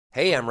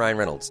Hey, I'm Ryan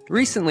Reynolds.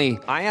 Recently,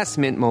 I asked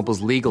Mint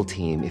Mobile's legal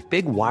team if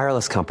big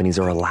wireless companies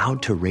are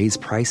allowed to raise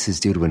prices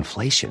due to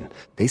inflation.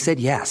 They said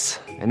yes.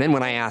 And then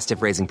when I asked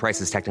if raising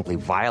prices technically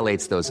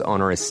violates those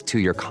onerous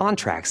two-year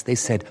contracts, they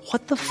said,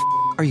 "What the f***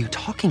 are you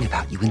talking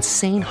about, you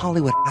insane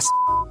Hollywood ass?"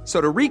 So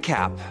to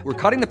recap, we're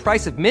cutting the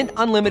price of Mint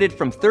Unlimited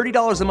from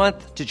 $30 a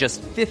month to just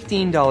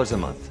 $15 a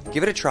month.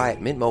 Give it a try at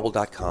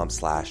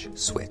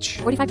mintmobile.com/switch.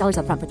 $45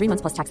 up front for 3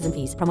 months plus taxes and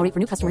fees. Promo rate for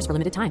new customers for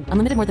limited time.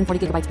 Unlimited more than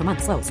 40 gigabytes per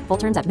month. Slows full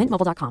terms at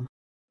mintmobile.com.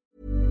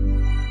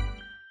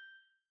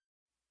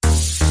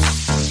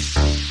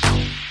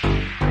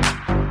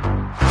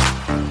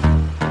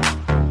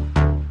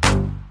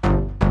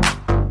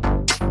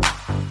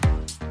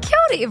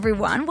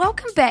 Everyone,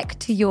 welcome back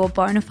to your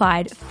bona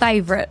fide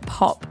favourite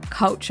pop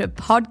culture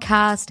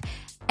podcast.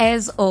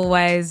 As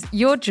always,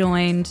 you're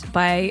joined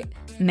by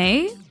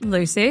me,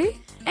 Lucy,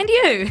 and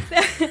you.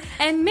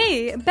 And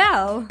me,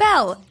 Belle.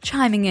 Belle,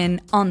 chiming in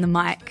on the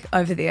mic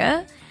over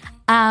there.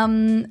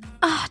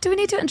 Do we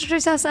need to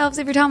introduce ourselves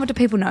every time, or do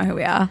people know who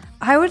we are?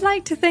 I would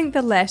like to think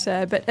the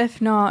latter, but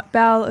if not,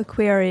 Belle,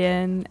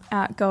 Aquarian,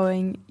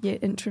 outgoing yet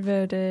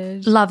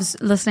introverted. Loves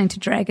listening to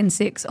Dragon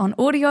Sex on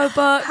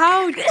audiobook.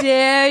 How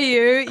dare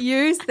you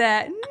use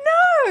that?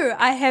 No!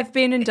 I have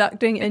been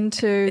inducting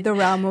into the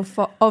realm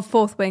of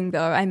Fourth Wing,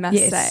 though, I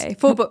must say.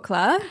 For book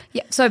club.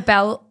 Yeah, so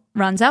Belle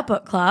runs our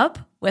book club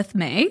with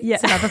me. Yeah.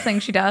 It's another thing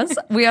she does.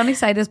 We only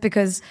say this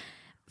because,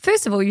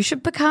 first of all, you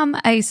should become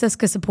a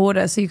Siska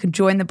supporter so you can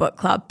join the book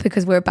club,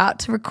 because we're about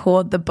to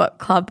record the book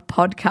club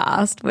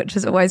podcast, which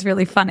is always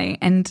really funny.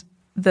 And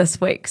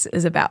this week's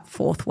is about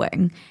Fourth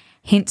Wing,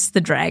 hence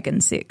the Dragon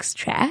Sex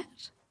chat.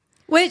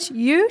 Which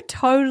you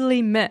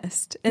totally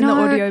missed in the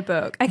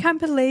audiobook. I can't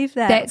believe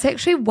that. That's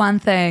actually one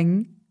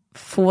thing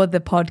for the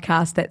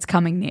podcast that's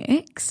coming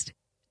next.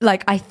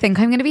 Like, I think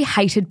I'm going to be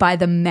hated by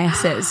the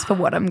masses for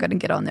what I'm going to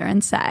get on there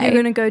and say. You're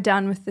going to go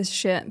down with this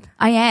ship.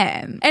 I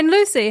am. And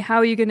Lucy, how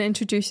are you going to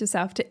introduce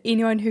yourself to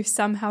anyone who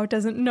somehow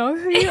doesn't know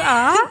who you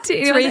are?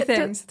 Three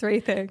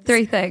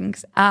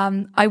things.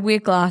 I wear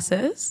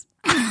glasses.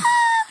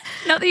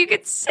 Not that you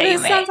could see me. It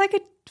sounds like a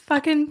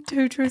fucking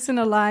two truths and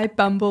a lie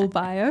Bumble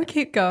bio.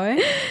 Keep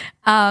going.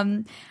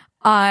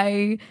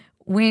 I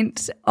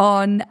went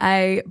on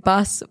a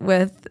bus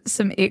with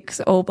some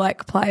ex-All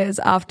Black players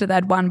after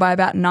they'd won by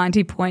about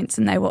 90 points,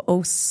 and they were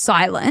all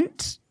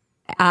silent.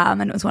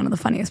 And it was one of the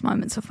funniest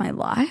moments of my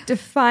life.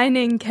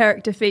 Defining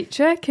character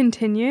feature.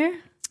 Continue.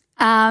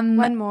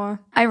 One more.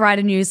 I write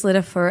a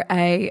newsletter for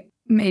a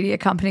media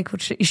company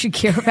called Shit You Should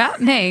Care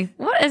About Me.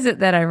 What is it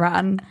that I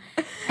run?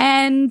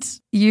 And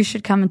you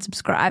should come and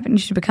subscribe, and you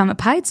should become a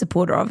paid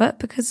supporter of it,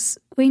 because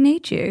we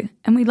need you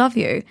and we love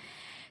you.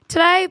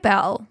 Today,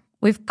 Belle,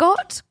 we've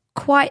got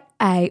quite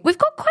a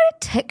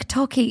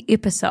TikTok-y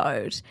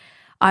episode,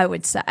 I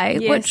would say.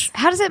 Yes. Which,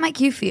 how does that make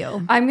you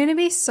feel? I'm going to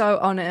be so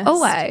honest.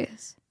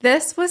 Always.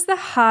 This was the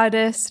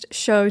hardest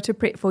show to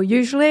prep for.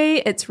 Usually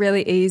it's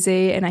really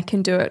easy and I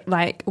can do it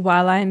like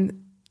while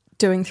I'm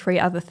doing 3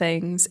 other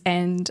things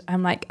and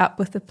I'm like up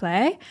with the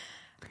play.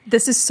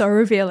 This is so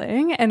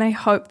revealing, and I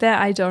hope that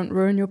I don't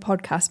ruin your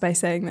podcast by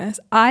saying this.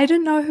 I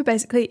didn't know who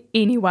basically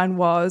anyone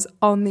was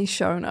on these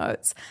show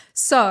notes.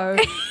 So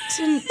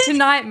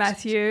tonight,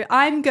 Matthew,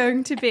 I'm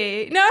going to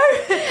be... No!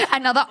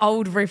 Another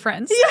old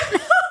reference. Yeah.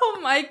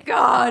 Oh my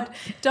God.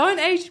 Don't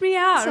age me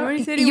out. I'm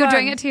only 31. You're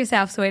doing it to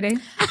yourself, sweetie.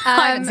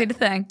 I haven't said a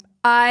thing.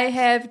 I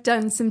have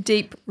done some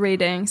deep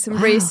reading,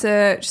 some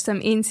research,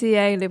 some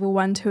NCA level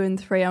 1, 2, and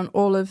 3 on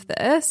all of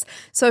this.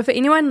 So for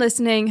anyone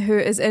listening who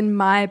is in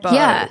my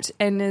boat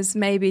and is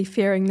maybe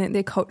fearing that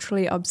they're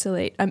culturally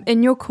obsolete, I'm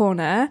in your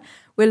corner.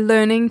 We're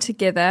learning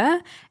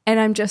together,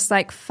 and I'm just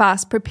like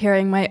fast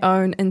preparing my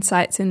own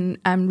insights and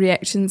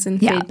reactions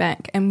and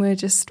feedback, and we're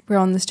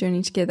on this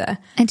journey together.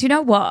 And do you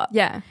know what?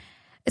 Yeah.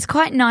 It's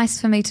quite nice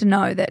for me to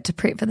know that to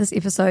prep for this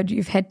episode,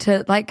 you've had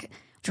to like...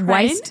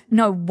 waste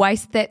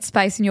that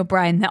space in your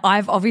brain that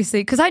I've obviously,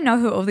 because I know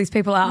who all these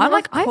people are. I'm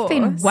like, I've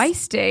been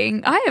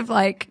wasting. I have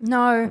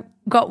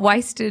got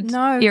wasted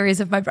areas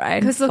of my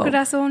brain. Because look at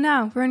us all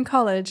now. We're in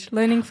college,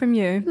 learning from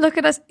you. Look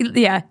at us.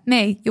 Yeah,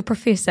 me, your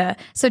professor.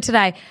 So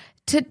today,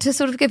 to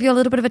sort of give you a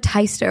little bit of a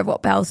taster of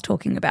what Belle's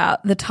talking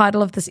about, the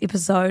title of this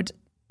episode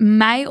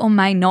may or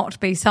may not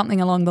be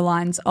something along the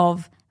lines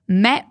of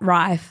Matt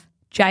Rife,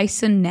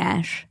 Jason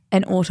Nash,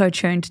 and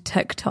Autotuned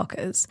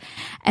TikTokers.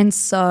 And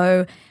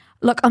so...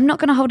 look, I'm not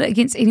going to hold it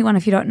against anyone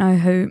if you don't know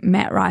who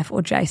Matt Rife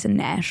or Jason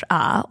Nash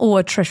are,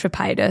 or Trisha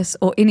Paytas,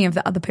 or any of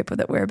the other people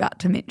that we're about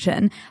to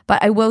mention.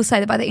 But I will say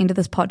that by the end of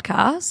this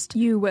podcast,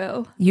 you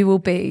will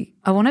be,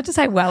 I wanted to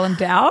say well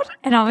endowed,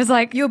 and I was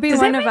like, you'll be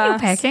one of us. You're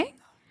packing?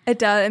 It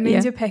does. It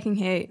means you're packing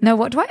heat. No,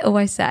 what do I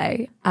always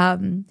say?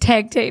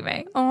 Tag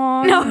teaming.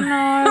 Oh,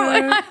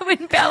 no.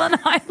 when Belle and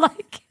I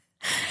like...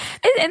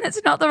 And it's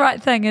not the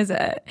right thing, is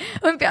it?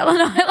 When Belle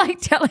and I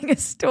like telling a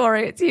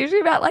story, it's usually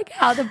about like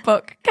how the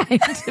book came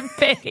to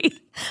be.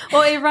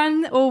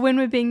 Or when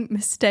we're being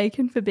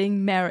mistaken for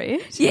being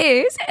married.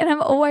 Yes, and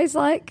I'm always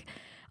like,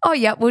 oh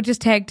yeah, we'll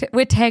just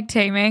we're tag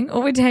teaming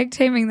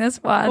this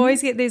one.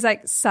 Always get these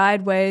like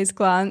sideways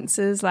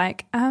glances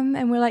like,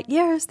 and we're like,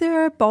 yeah, is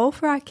there a bowl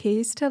for our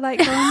keys to like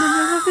go in the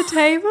middle of the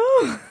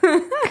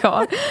table?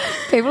 God,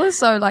 people are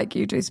so like,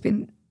 you do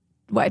spend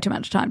way too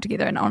much time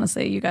together, and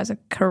honestly, you guys are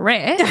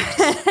correct.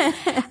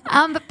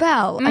 But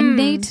Belle, I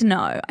need to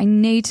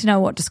know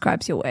what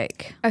describes your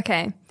week.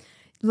 Okay.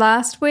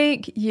 Last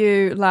week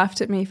you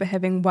laughed at me for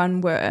having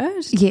one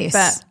word. Yes.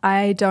 But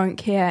I don't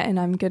care and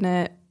I'm going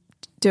to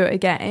do it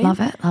again. Love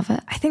it.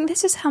 I think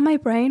that's just how my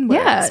brain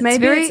works. Yeah,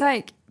 Maybe it's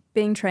like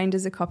being trained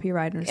as a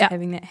copywriter and just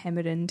having that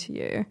hammered into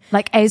you.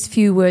 Like as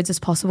few words as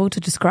possible to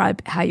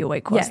describe how your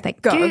week was. Yeah,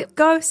 Thank you.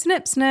 Go,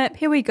 snip, snip.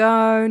 Here we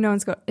go. No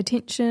one's got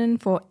attention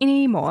for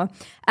any more.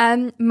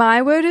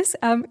 My word is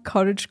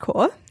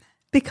cottagecore,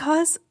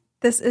 because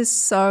this is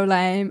so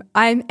lame.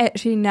 I'm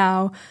actually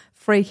now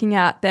freaking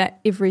out that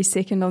every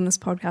second on this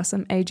podcast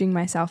I'm aging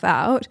myself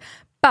out.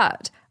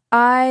 But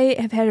I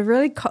have had a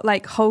really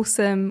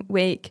wholesome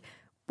week.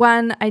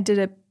 One, I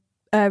did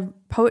a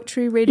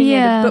poetry reading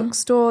at a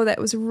bookstore that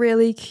was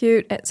really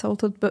cute at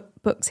Salted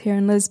Books here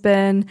in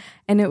Lisbon,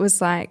 and it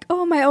was like,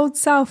 oh, my old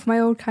self, my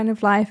old kind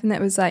of life, and that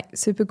was like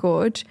super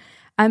gorge.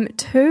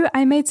 Two,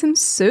 I made some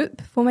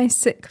soup for my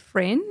sick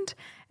friend,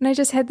 and I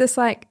just had this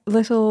like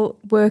little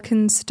work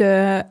and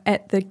stir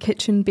at the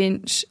kitchen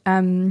bench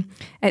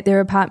at their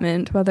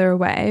apartment while they were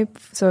away.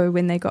 So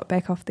when they got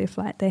back off their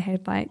flight, they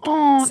had like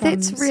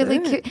that's really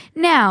cute.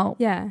 Now,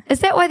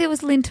 is that why there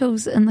was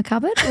lentils in the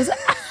cupboard? Was it?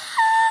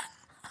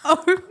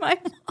 Oh my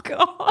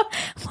God.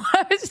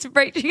 I was just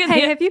reaching in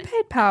Hey, there. have you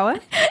paid power?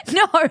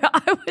 No,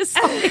 I was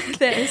like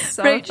That is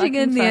so reaching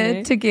in there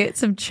funny. to get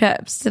some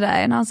chips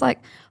today, and I was like,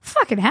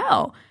 fucking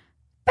hell,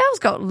 Belle's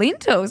got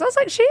lentils. I was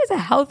like, she is a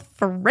health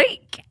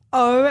freak.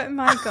 Oh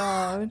my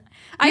God.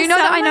 You know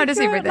that I sound notice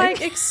like a, everything.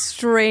 Like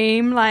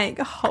extreme, like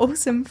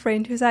wholesome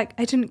friend who's like,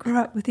 I didn't grow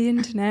up with the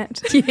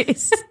internet.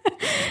 Yes.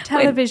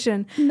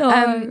 Television.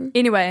 No.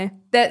 Anyway,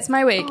 that's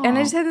my week. And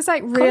I just had this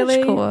like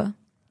really Cottagecore.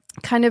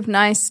 kind of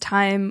nice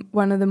time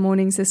one of the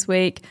mornings this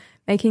week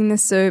making the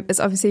soup. It's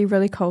obviously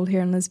really cold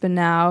here in Lisbon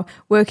now,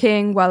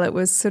 working while it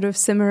was sort of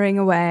simmering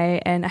away,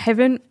 and I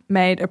haven't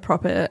made a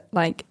proper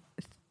like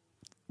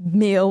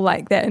meal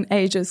like that in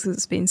ages because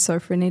it's been so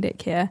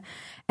frenetic here.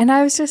 And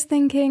I was just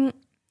thinking,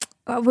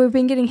 we've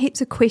been getting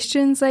heaps of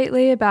questions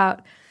lately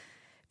about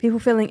people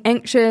feeling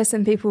anxious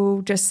and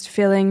people just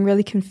feeling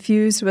really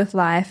confused with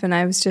life. And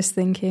I was just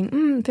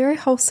thinking, very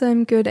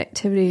wholesome, good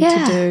activity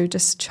to do.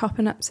 Just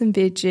chopping up some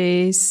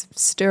veggies,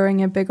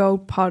 stirring a big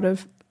old pot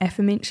of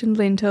aforementioned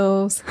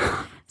lentils,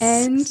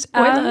 and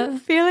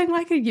feeling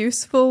like a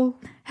useful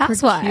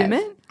Housewife.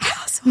 procurement.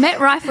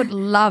 Matt Rife would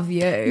love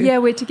you. Yeah,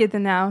 we're together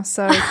now,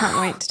 so I can't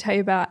wait to tell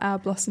you about our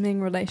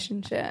blossoming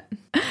relationship.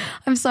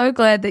 I'm so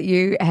glad that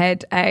you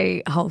had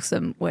a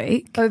wholesome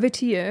week. Over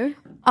to you.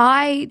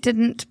 I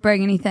didn't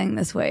bring anything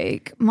this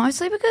week,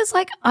 mostly because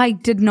like I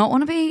did not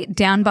want to be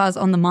down buzz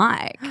on the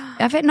mic.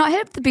 I've not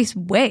had the best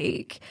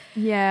week.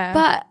 Yeah.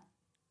 But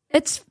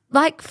it's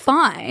like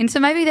fine. So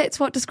maybe that's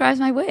what describes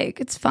my week.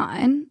 It's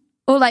fine.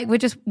 Or like we're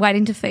just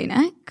waiting to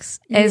Phoenix,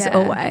 as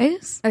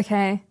always.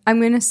 Okay. I'm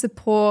going to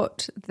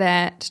support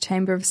that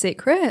Chamber of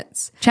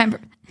Secrets.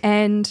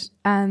 And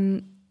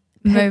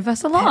move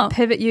us along.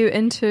 Pivot you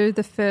into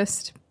the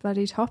first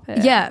bloody topic.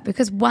 Yeah,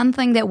 because one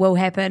thing that will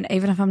happen,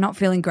 even if I'm not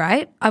feeling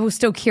great, I will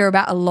still care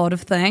about a lot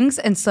of things.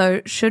 And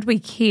so should we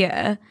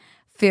care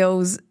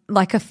feels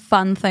like a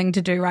fun thing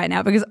to do right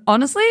now, because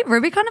honestly,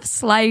 Ruby kind of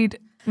slayed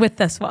with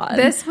this one.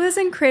 This was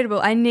incredible.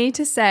 I need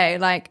to say,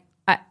 like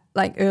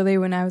earlier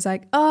when I was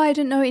like, oh, I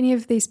didn't know any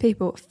of these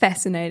people.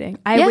 Fascinating.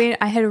 I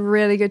had a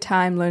really good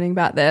time learning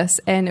about this,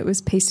 and it was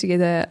pieced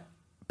together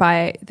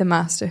by the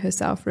master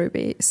herself,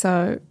 Ruby.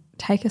 So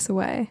take us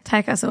away.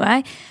 Take us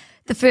away.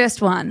 The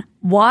first one,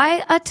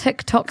 why are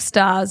TikTok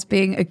stars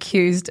being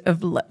accused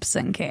of lip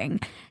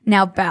syncing?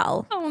 Now,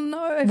 Belle. Oh,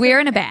 no. We're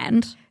in a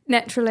band.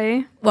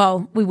 Naturally.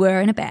 Well, we were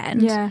in a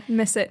band. Yeah,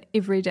 miss it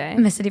every day.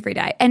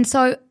 And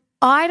so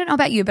I don't know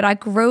about you, but I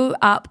grew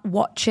up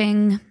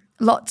watching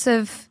lots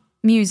of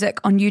music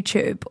on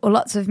YouTube or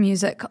lots of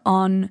music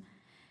on,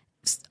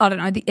 I don't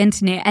know, the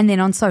internet, and then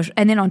on social,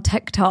 and then on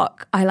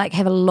TikTok, I like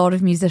have a lot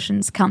of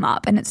musicians come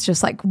up, and it's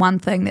just like one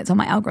thing that's on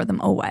my algorithm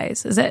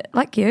always. Is it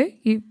like you?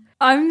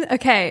 I'm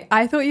okay.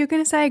 I thought you were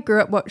going to say I grew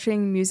up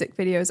watching music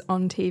videos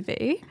on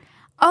TV.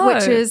 Oh.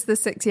 Which is the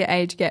 6-year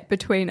age gap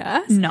between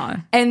us. No.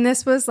 And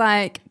this was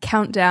like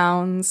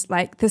countdowns,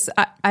 like this,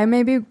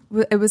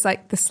 it was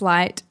like the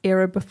slight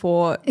era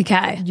before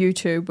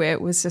YouTube, where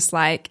it was just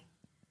like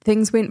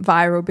things went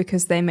viral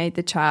because they made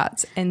the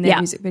charts and their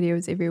music video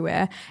was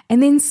everywhere.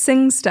 And then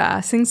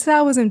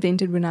SingStar was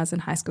invented when I was in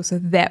high school, so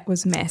that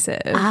was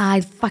massive.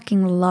 I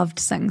fucking loved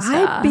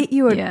SingStar. I bet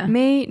you would.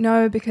 Me,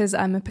 no, because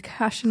I'm a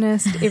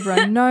percussionist.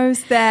 Everyone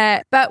knows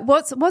that. But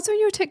what's on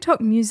your TikTok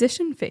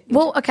musician feed?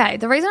 Well, okay,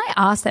 the reason I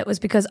asked that was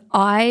because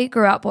I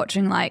grew up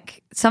watching,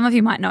 like, some of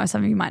you might know,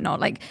 some of you might not,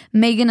 like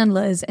Megan and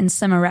Liz and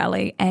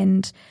Cimarelli,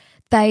 and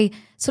they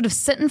sort of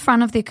sit in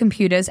front of their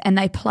computers and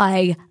they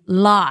play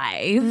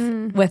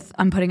live with,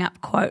 I'm putting up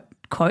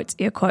quotes,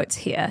 air quotes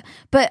here.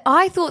 But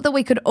I thought that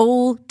we could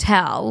all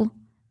tell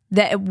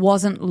that it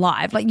wasn't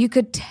live. Like you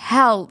could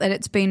tell that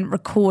it's been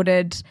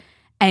recorded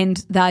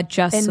and they're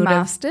just and sort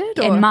mastered,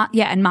 of or?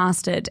 and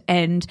mastered,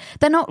 and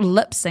they're not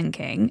lip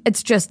syncing.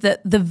 It's just that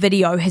the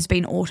video has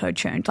been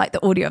auto-tuned, like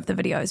the audio of the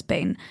video has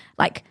been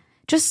like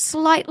just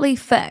slightly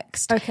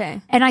fixed.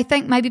 Okay. And I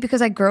think maybe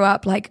because I grew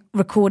up like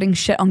recording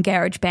shit on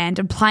GarageBand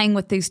and playing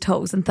with these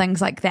tools and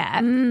things like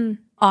that,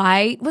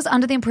 I was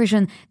under the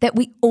impression that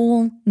we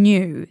all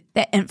knew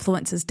that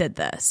influencers did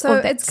this. So or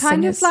that it's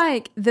kind singers- of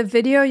like the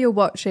video you're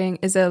watching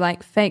is a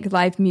like fake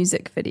live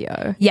music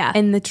video. Yeah.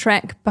 And the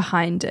track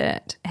behind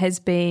it has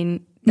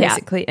been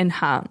basically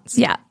enhanced.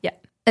 Yeah. Yeah.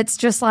 It's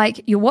just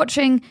like you're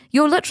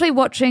literally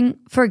watching,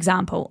 for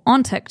example,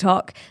 on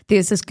TikTok,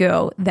 there's this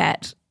girl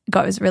that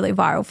goes really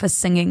viral for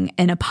singing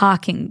in a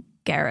parking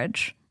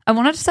garage. I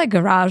wanted to say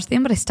garage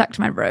then, but I stuck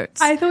to my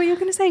roots. I thought you were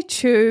going to say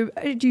tube.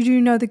 Do you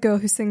know the girl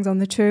who sings on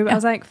the tube? I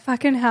was like,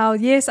 fucking hell,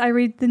 yes, I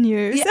read the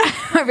news. Yeah,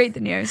 I read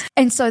the news.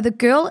 And so the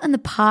girl in the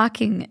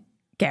parking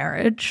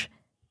garage,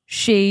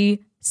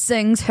 she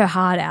sings her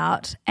heart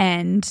out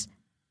and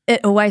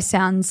it always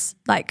sounds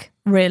like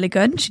really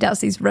good. She does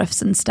these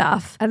riffs and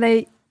stuff. Are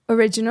they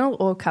original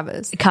or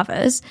covers?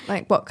 Covers.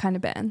 Like what kind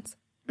of bands?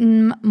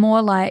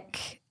 More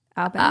like...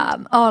 Our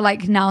band?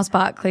 like Niles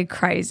Barkley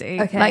Crazy.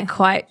 Okay. Like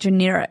quite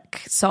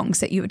generic songs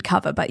that you would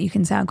cover, but you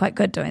can sound quite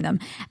good doing them.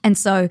 And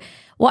so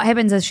what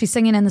happens is she's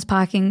singing in this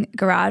parking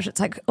garage. It's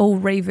like all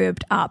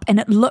reverbed up and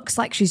it looks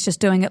like she's just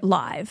doing it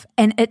live.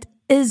 And it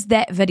is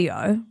that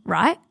video,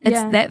 right?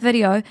 It's that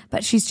video,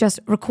 but she's just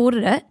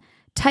recorded it,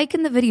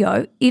 taken the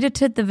video,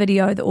 edited the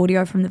video, the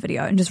audio from the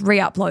video, and just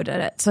re-uploaded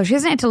it. So she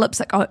hasn't had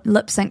to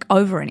lip sync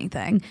over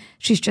anything.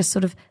 She's just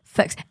sort of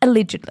fixed,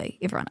 allegedly,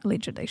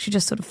 she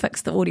just sort of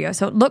fixed the audio.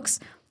 So it looks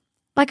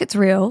like it's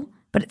real,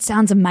 but it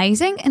sounds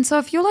amazing. And so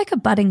if you're like a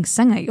budding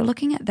singer, you're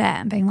looking at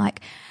that and being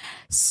like,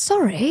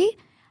 sorry,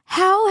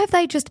 how have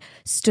they just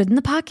stood in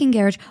the parking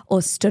garage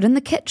or stood in the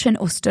kitchen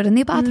or stood in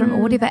their bathroom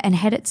or whatever and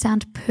had it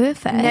sound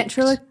perfect?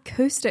 Natural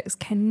acoustics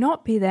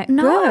cannot be that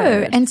No.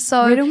 good. And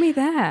so riddle me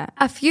that.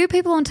 a few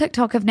people on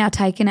TikTok have now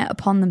taken it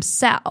upon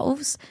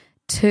themselves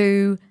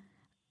to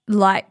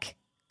like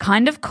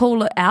kind of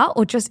call it out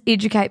or just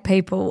educate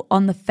people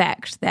on the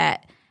fact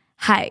that,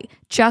 hey,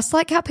 just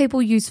like how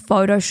people use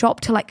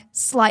Photoshop to like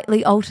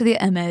slightly alter their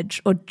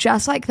image, or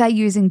just like they're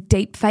using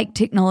deep fake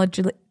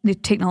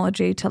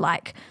technology to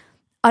like,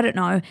 I don't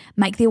know,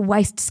 make their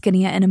waist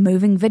skinnier in a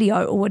moving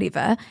video or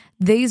whatever,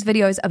 these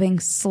videos are being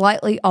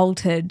slightly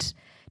altered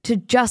to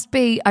just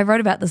be, I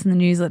wrote about this in the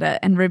newsletter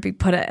and Ruby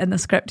put it in the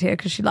script here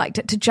because she liked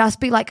it, to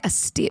just be like a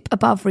step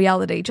above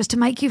reality, just to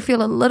make you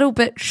feel a little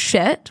bit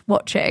shit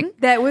watching.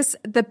 That was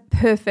the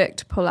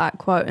perfect pull-out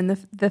quote, and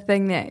the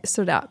thing that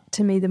stood out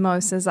to me the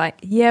most is like,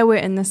 yeah, we're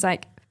in this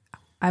like,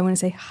 I want to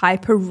say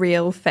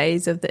hyper-real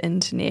phase of the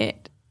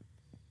internet,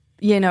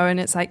 you know, and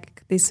it's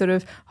like these sort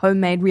of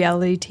homemade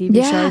reality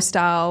TV show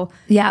style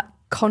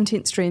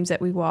content streams that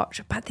we watch,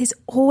 but there's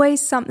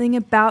always something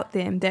about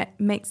them that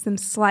makes them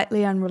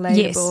slightly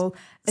unrelatable,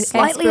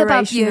 slightly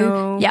above you.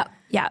 aspirational.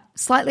 Yeah,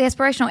 slightly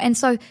aspirational. And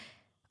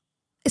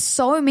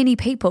so many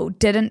people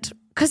didn't,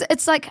 because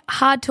it's like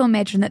hard to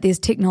imagine that there's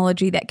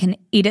technology that can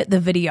edit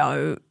the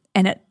video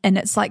and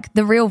it's like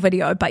the real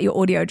video, but your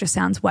audio just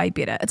sounds way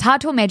better. It's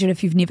hard to imagine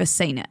if you've never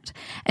seen it.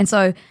 And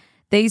so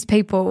these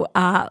people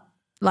are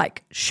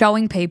like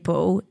showing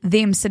people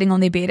them sitting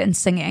on their bed and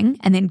singing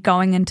and then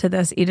going into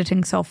this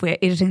editing software,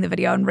 editing the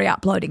video and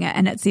re-uploading it.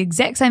 And it's the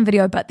exact same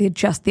video, but their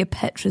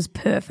pitch is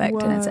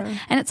perfect.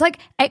 And it's like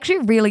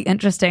actually really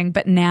interesting.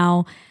 But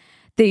now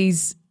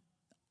these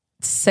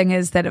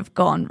singers that have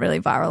gone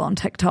really viral on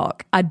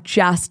TikTok are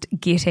just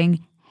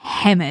getting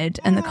hammered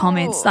in the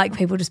comments, like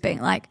people just being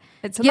like,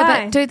 it's a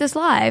lie. But do this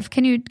live.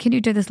 Can you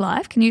do this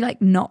live? Can you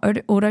like not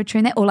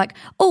auto-tune that? Or like,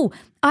 oh,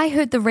 I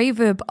heard the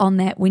reverb on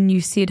that when you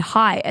said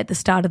hi at the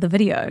start of the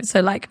video.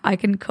 So like I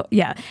can,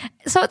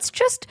 So it's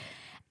just,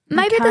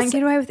 maybe you can't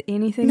get away with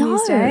anything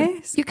these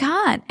days. You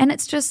can't. And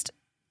it's just,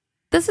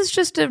 this is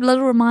just a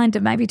little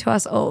reminder maybe to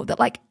us all that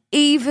like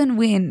even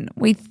when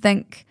we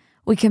think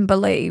we can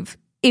believe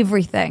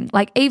everything,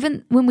 like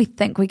even when we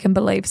think we can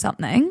believe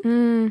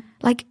something,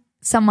 like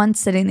someone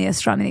sitting there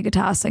strumming their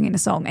guitar singing a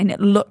song and it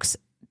looks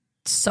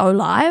so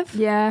live,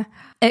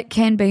 it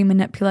can be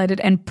manipulated,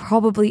 and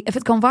probably if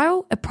it's gone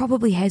viral, it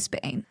probably has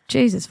been.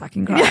 Jesus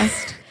fucking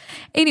Christ.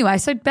 Anyway,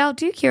 so Belle,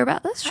 do you care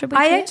about this? Should we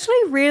I care?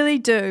 actually really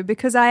do,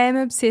 because I am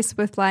obsessed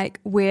with like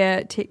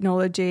where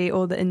technology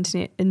or the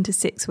internet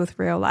intersects with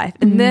real life.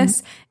 And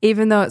this,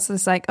 even though it's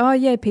just like, oh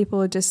yeah,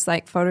 people are just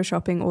like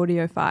photoshopping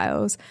audio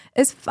files,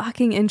 is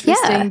fucking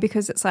interesting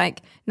because it's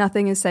like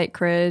nothing is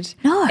sacred.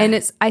 No. And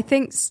it's, I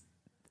think,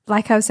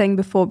 like I was saying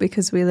before,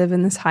 because we live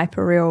in this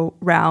hyper real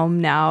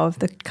realm now of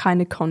the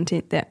kind of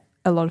content that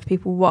a lot of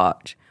people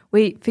watch,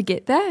 we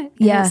forget that. And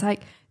it's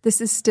like,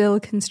 this is still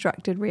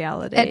constructed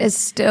reality. It is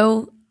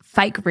still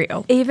fake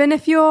real. Even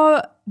if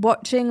you're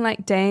watching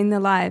like Day in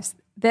the Lives,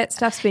 that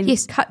stuff's been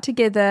cut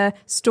together,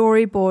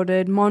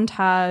 storyboarded,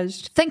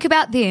 montaged. Think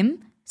about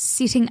them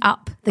setting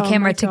up the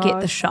camera to get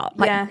the shot.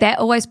 Like that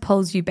always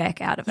pulls you back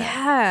out of it.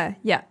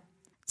 Yeah.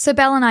 So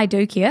Belle and I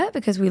do care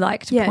because we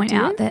like to point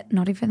out that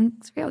not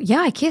everything's real. Yeah,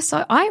 I guess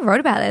so. I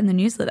wrote about that in the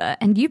newsletter,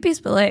 and you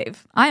best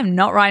believe I am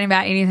not writing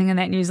about anything in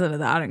that newsletter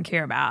that I don't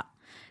care about.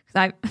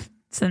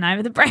 It's the name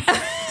of the brand.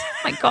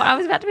 Oh my God, I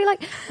was about to be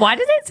like, why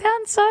does it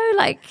sound so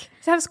like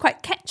Sounds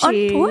quite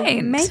catchy. on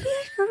point? Maybe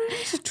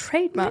I should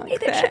trademark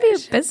Maybe that should be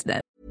a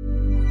business.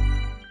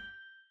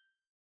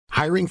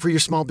 Hiring for your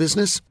small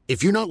business?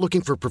 If you're not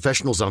looking for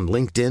professionals on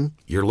LinkedIn,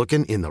 you're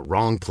looking in the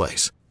wrong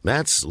place.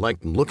 That's like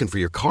looking for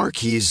your car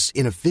keys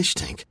in a fish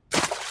tank.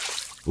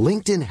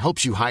 LinkedIn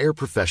helps you hire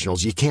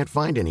professionals you can't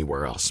find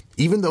anywhere else,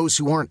 even those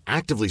who aren't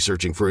actively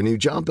searching for a new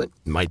job but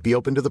might be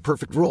open to the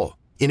perfect role.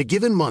 In a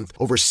given month,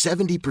 over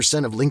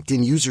 70% of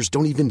LinkedIn users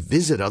don't even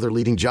visit other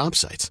leading job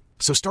sites.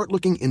 So start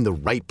looking in the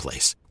right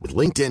place. With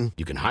LinkedIn,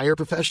 you can hire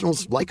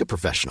professionals like a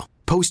professional.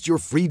 Post your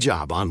free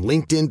job on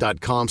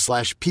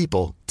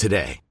linkedin.com/people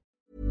today.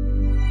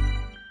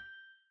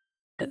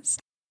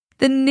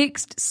 The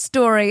next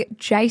story,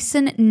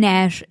 Jason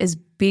Nash is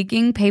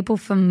begging people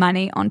for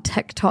money on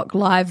TikTok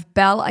Live.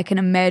 Belle, I can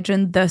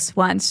imagine this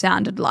one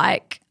sounded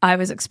like I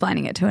was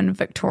explaining it to a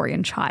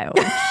Victorian child.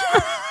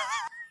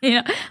 You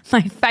know,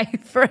 my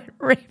favourite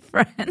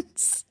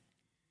reference.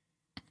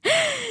 No,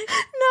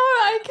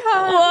 I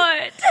can't.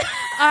 What?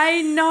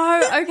 I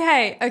know.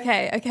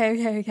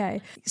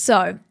 Okay.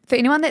 So, for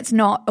anyone that's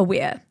not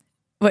aware,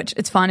 which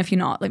it's fine if you're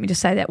not, let me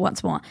just say that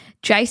once more.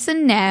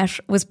 Jason Nash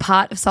was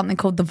part of something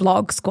called the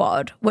Vlog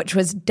Squad, which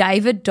was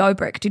David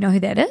Dobrik. Do you know who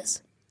that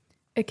is?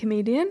 A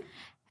comedian?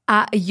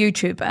 A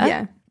YouTuber.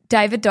 Yeah.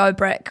 David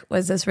Dobrik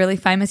was this really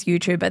famous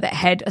YouTuber that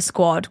had a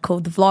squad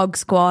called the Vlog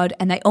Squad,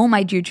 and they all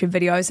made YouTube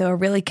videos. They were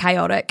really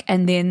chaotic,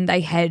 and then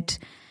they had,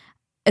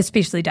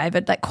 especially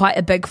David, like quite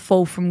a big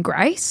fall from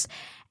grace.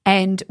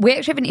 And we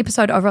actually have an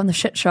episode over on the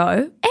Shit Show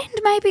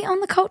and maybe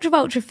on the Culture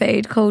Vulture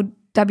feed called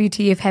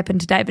WTF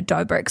Happened to David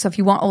Dobrik. So if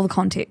you want all the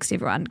context,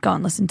 everyone, go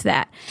and listen to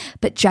that.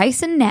 But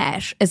Jason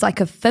Nash is like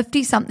a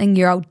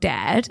 50-something-year-old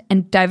dad,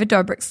 and David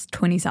Dobrik's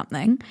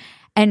 20-something,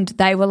 and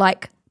they were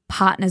like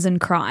partners in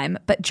crime.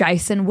 But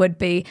Jason would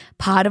be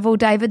part of all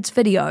David's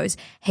videos.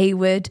 He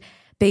would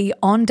be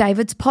on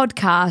David's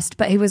podcast,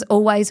 but he was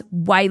always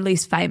way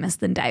less famous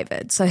than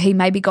David. So he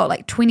maybe got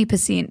like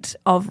 20%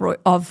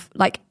 of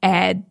like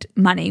ad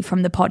money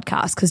from the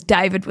podcast because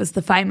David was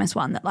the famous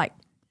one that like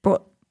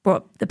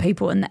brought the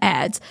people in the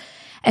ads.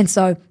 And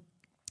so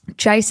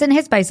Jason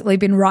has basically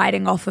been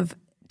riding off of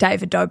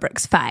David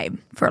Dobrik's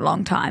fame for a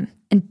long time.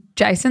 And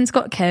Jason's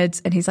got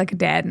kids and he's like a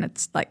dad, and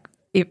it's like,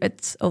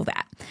 it's all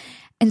that.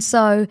 And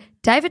so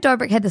David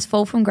Dobrik had this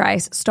fall from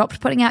grace, stopped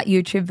putting out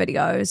YouTube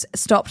videos,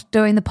 stopped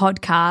doing the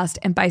podcast,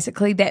 and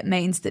basically that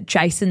means that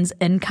Jason's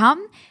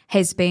income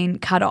has been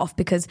cut off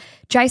because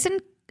Jason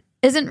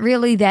isn't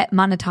really that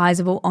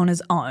monetizable on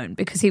his own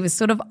because he was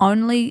sort of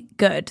only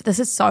good. This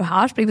is so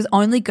harsh, but he was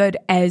only good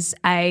as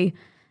a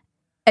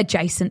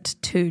adjacent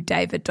to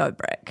David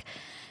Dobrik.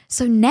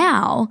 So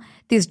now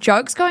there's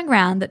jokes going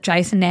around that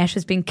Jason Nash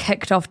has been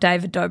kicked off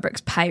David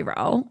Dobrik's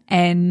payroll,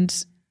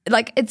 and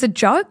like it's a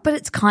joke, but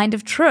it's kind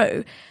of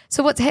true.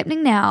 So what's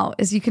happening now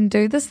is you can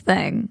do this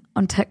thing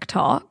on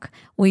TikTok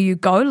where you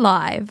go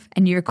live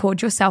and you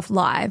record yourself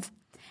live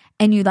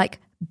and you like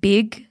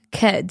beg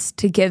kids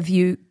to give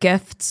you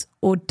gifts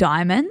or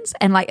diamonds,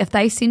 and like if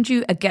they send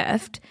you a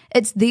gift,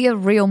 it's their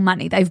real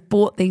money. They've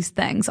bought these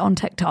things on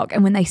TikTok,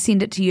 and when they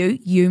send it to you,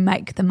 you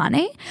make the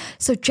money.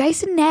 So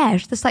Jason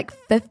Nash, this like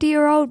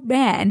 50-year-old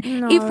man,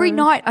 every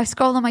night I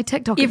scroll on my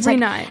TikTok. Every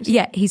night?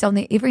 Yeah, he's on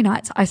there every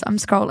night. So I'm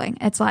scrolling.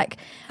 It's like,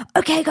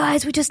 okay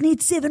guys, we just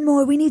need 7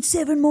 more. We need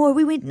 7 more.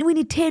 We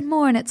need 10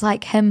 more. And it's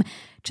like him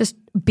just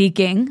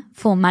begging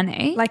for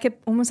money.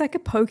 Like almost like a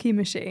pokey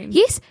machine.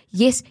 Yes.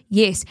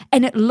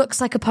 And it looks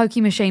like a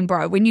pokey machine,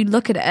 bro. When you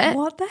look at it.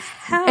 What the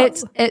hell?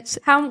 It's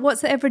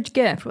what's the average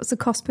gift? What's the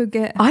cost per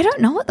gift? I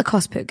don't know what the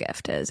cost per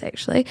gift is,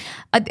 actually.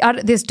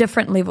 There's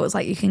different levels.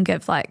 Like you can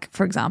give, like,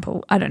 for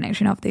example, I don't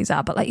actually know if these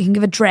are, but like you can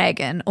give a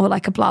dragon or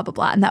like a blah, blah,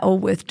 blah, and they're all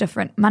worth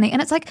different money.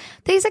 And it's like,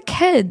 these are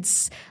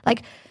kids.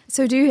 Like,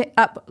 so do you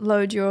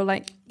upload your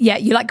like... Yeah,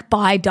 you like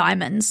buy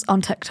diamonds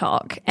on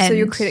TikTok. And so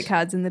your credit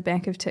card's in the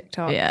back of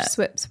TikTok,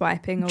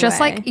 swiping away. Just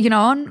like, you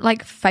know, on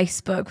like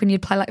Facebook when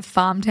you'd play like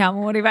Farmtown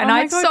or whatever. Oh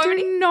my God,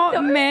 do not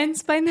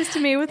mansplain this to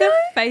me with a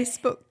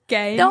Facebook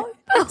game. No,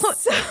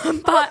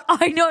 but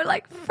I know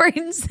like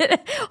friends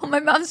that, or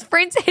my mum's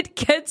friends had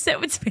kids that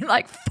would spend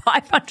like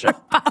 $500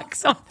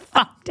 on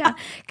Farmtown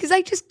because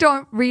they just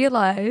don't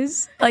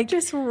realise. Like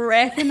just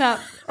racking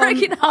up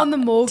on the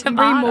mortgage,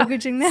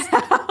 remortgaging the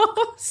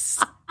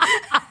house.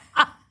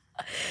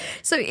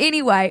 So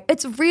anyway,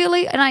 it's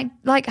really, and I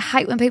like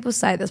hate when people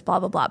say this,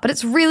 blah, blah, blah, but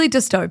it's really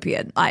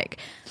dystopian, like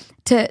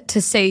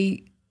to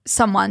see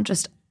someone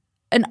just,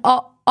 an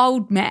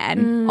old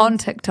man on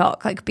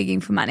TikTok, like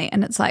begging for money.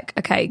 And it's like,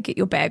 okay, get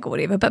your bag or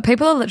whatever. But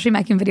people are literally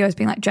making videos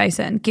being like,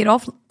 Jason, get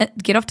off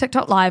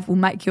TikTok Live, we'll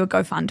make you a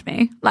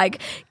GoFundMe.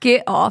 Like,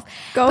 get off.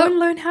 And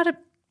learn how to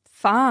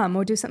farm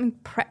or do something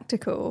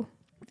practical.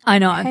 I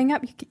know. Hang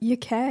up your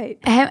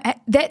cape.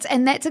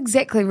 That's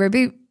exactly,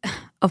 Ruby,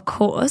 of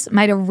course,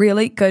 made a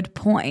really good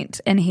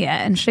point in here.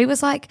 And she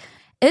was like,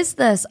 is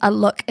this a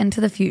look into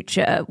the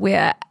future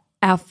where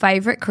our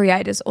favourite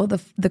creators or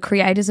the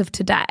creators of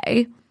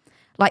today,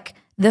 like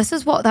this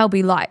is what they'll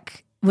be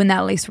like when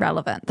they're less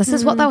relevant. This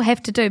is what they'll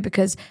have to do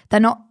because they're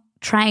not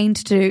trained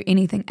to do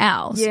anything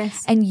else.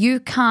 Yes. And you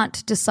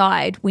can't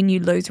decide when you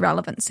lose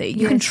relevancy.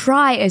 You can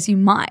try as you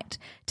might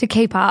to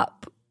keep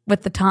up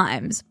with the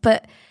times,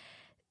 but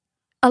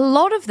a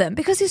lot of them,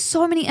 because there's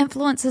so many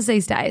influencers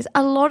these days,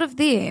 a lot of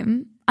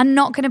them are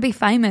not going to be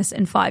famous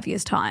in 5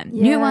 years' time.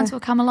 New ones will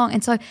come along.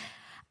 And so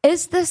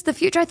is this the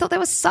future? I thought that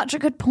was such a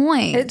good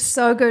point. It's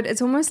so good.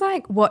 It's almost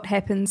like what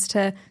happens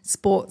to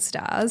sports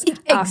stars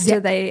after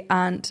they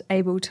aren't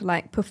able to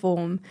like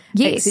perform.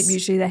 Yes. Except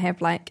usually they have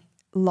like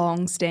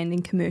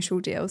long-standing commercial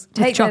deals.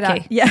 Take that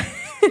jockey. out. Yeah.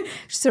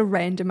 Just a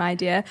random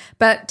idea.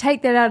 But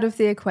take that out of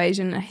the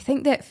equation. I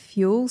think that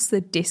fuels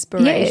the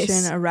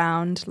desperation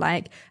around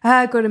like,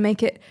 got to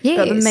make it,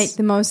 got to make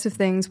the most of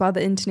things while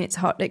the internet's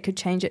hot. It could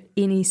change at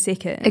any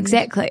second.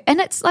 Exactly.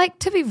 And it's like,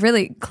 to be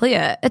really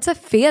clear, it's a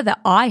fear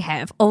that I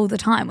have all the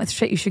time with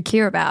shit you should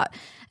care about.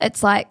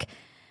 It's like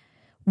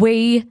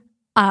we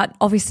are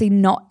obviously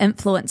not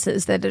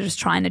influencers that are just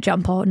trying to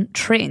jump on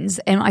trends.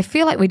 And I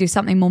feel like we do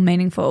something more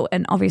meaningful.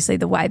 And obviously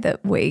the way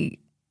that we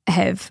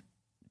have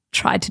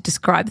tried to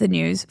describe the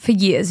news for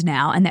years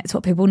now, and that's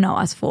what people know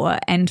us for,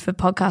 and for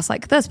podcasts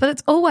like this. But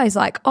it's always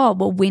like, oh,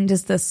 well, when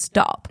does this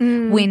stop?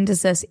 When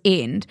does this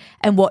end?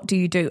 And what do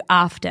you do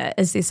after?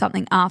 Is there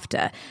something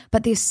after?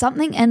 But there's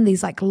something in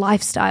these like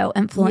lifestyle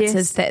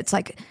influencers that it's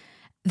like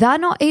they're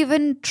not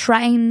even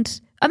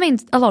trained. I mean,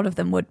 a lot of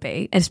them would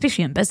be,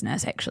 especially in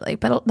business actually,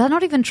 but they're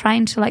not even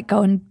trained to like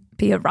go and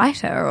be a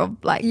writer or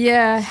like.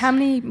 Yeah, how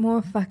many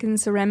more fucking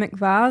ceramic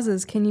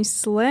vases can you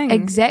sling?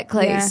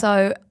 Exactly. Yeah.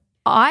 So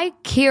I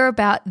care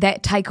about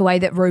that takeaway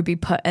that Ruby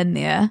put in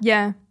there.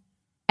 Yeah.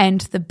 And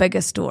the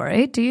bigger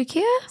story. Do you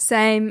care?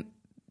 Same.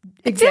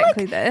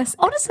 Exactly like, this.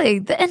 Honestly,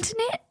 the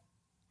internet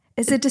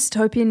is a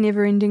dystopian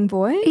never-ending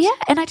void. Yeah,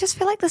 and I just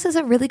feel like this is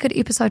a really good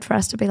episode for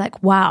us to be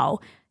like, wow,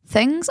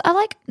 things are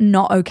like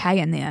not okay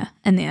in the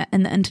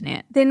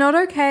internet. They're not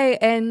okay,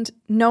 and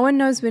no one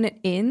knows when it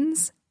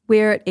ends,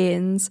 where it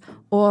ends,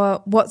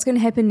 or what's going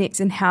to happen next,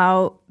 and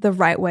how the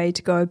right way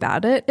to go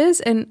about it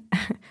is. And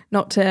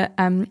not to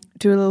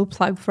do a little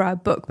plug for our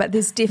book, but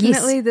there's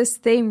definitely this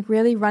theme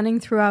really running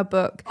through our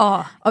book.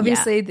 Oh,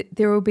 obviously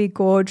there will be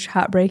gorge,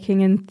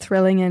 heartbreaking, and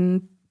thrilling,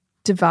 and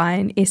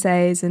divine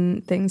essays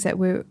and things that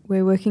we're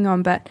working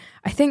on, but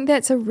I think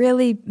that's a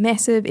really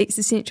massive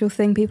existential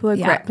thing people are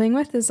grappling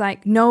with. Is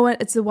like no one,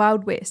 it's the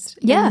Wild West.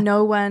 Yeah, and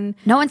no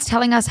one's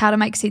telling us how to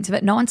make sense of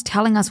it. No one's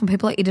telling us when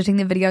people are editing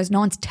their videos. No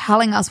one's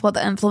telling us what the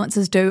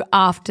influencers do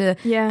after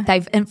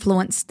they've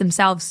influenced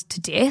themselves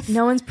to death.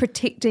 No one's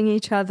protecting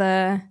each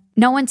other.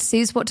 No one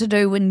says what to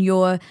do when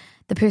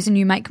the person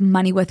you make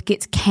money with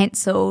gets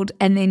cancelled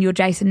and then you're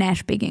Jason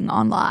Nash begging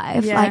on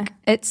live. Yeah. Like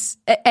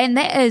and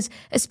that is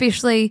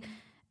especially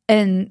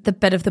in the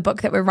bit of the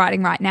book that we're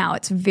writing right now,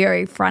 it's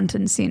very front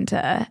and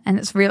center, and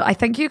it's real. I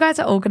think you guys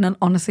are all going to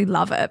honestly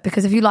love it,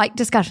 because if you like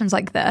discussions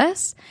like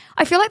this,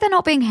 I feel like they're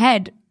not being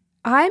had.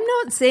 I'm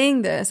not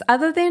seeing this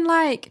other than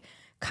like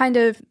kind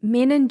of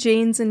men in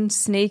jeans and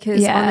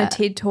sneakers on a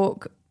TED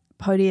Talk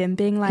podium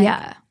being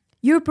like,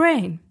 your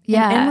brain, an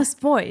endless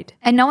void.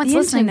 And no one's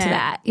listening to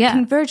that. Yeah.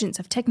 Convergence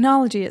of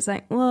technology. It's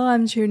like, well,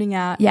 I'm tuning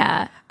out.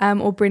 Yeah.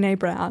 Or Brené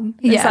Brown.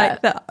 It's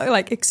like the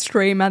like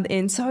extreme other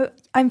end. So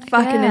I'm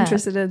fucking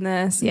interested in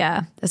this.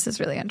 Yeah, this is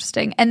really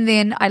interesting. And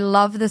then I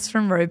love this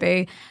from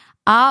Ruby.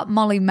 Are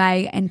Molly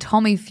May and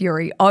Tommy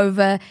Fury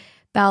over?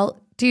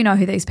 Belle, do you know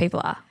who these people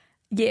are?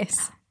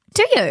 Yes.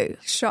 Do you?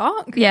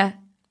 Shock. Yeah.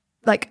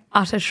 Like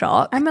utter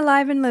shock. I'm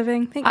alive and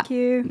living. Thank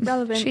you.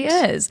 Relevant. She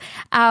is.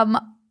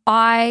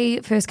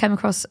 I first came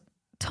across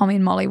Tommy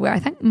and Molly, where I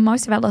think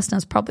most of our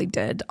listeners probably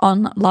did,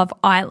 on Love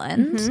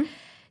Island. Mm-hmm.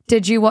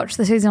 Did you watch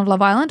the season of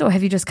Love Island, or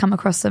have you just come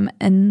across them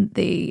in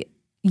the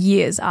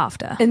years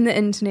after? In the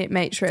internet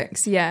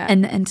matrix, yeah.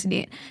 In the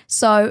internet.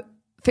 So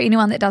for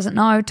anyone that doesn't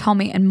know,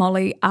 Tommy and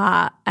Molly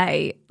are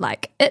a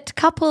like it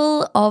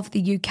couple of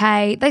the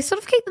UK. They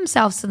sort of keep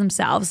themselves to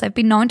themselves. They've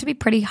been known to be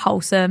pretty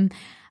wholesome.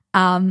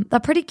 They're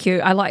pretty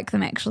cute. I like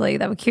them, actually.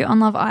 They were cute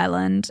on Love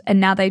Island, and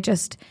now they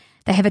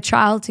have a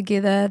child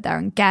together. They're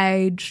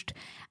engaged.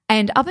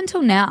 And up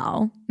until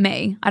now,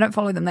 I don't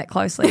follow them that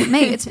closely.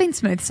 It's been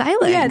smooth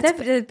sailing. Yeah,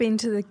 they've been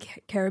to the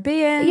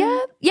Caribbean.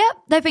 Yeah.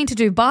 They've been to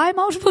Dubai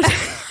multiple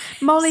times.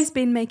 Molly's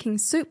been making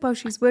soup while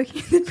she's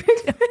working in the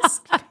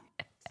breakfast.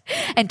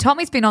 And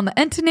Tommy's been on the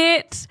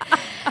internet.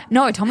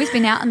 No, Tommy's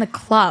been out in the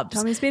clubs.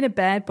 Tommy's been a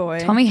bad boy.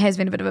 Tommy has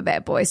been a bit of a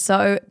bad boy.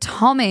 So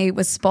Tommy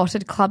was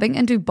spotted clubbing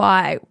in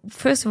Dubai,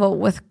 first of all,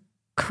 with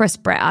Chris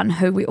Brown,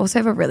 who we also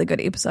have a really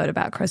good episode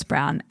about Chris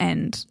Brown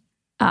and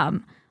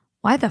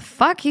why the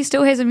fuck he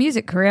still has a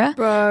music career.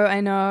 Bro, I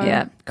know.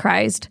 Yeah,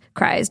 crazed.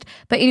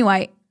 But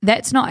anyway,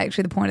 that's not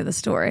actually the point of the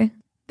story.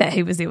 that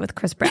he was there with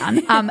Chris Brown.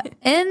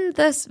 In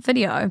this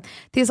video,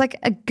 there's like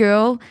a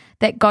girl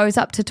that goes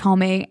up to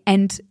Tommy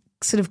and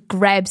sort of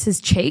grabs his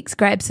cheeks,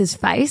 grabs his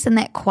face in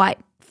that quite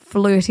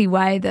flirty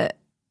way that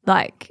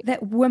like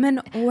that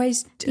women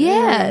always do.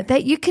 Yeah,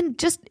 that you can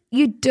just,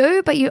 you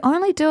do, but you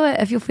only do it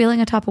if you're feeling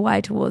a type of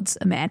way towards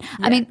a man.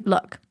 Yeah. I mean,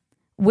 look,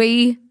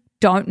 we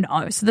don't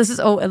know. So this is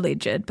all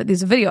alleged, but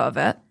there's a video of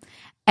it.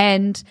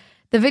 And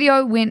the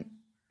video went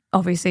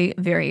obviously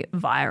very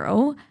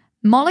viral.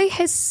 Molly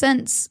has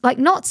since like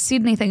not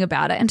said anything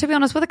about it. And to be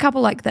honest, with a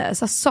couple like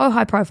this, are so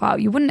high profile,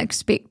 you wouldn't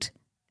expect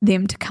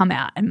them to come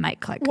out and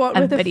make like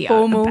a video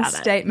formal about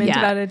statement it.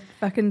 about a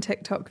fucking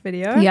TikTok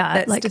video. Yeah,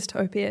 that's like,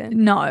 dystopian.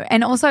 No,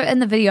 and also in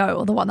the video,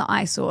 or the one that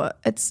I saw,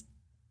 that's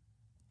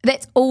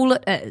all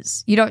it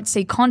is. You don't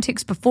see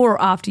context before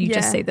or after. You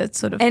just see the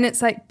sort of, and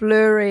it's like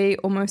blurry,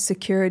 almost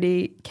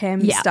security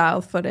cam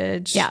style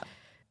footage. Yeah.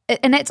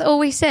 And that's all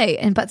we see.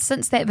 But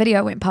since that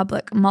video went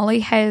public, Molly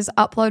has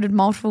uploaded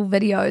multiple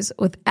videos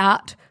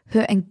without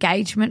her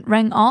engagement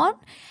ring on.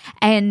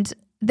 And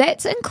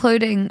that's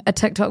including a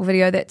TikTok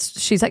video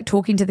she's like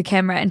talking to the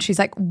camera and she's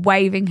like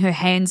waving her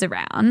hands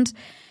around.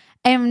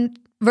 And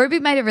Ruby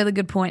made a really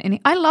good point. And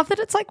I love that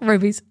it's like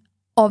Ruby's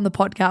on the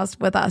podcast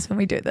with us when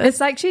we do this. It's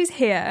like she's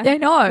here. I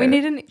know. We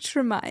need an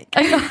extra mic.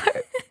 I know.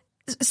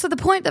 So the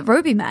point that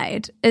Ruby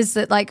made is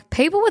that like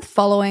people with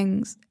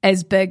followings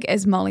as big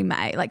as Molly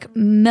May, like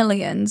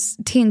millions,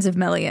 tens of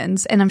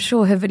millions, and I'm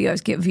sure her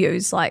videos get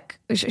views, like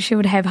she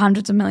would have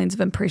hundreds of millions of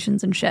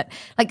impressions and shit.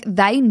 Like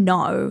they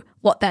know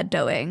what they're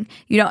doing.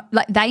 You know,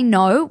 like they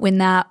know when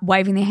they're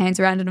waving their hands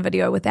around in a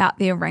video without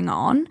their ring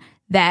on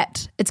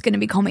that it's going to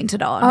be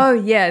commented on. Oh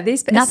yeah,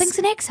 nothing's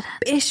an accident.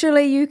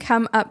 Especially you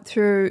come up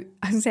through,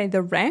 I can say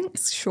the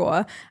ranks,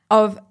 sure,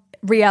 of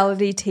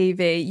reality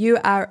TV. You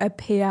are a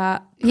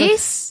PR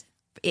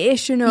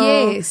professional.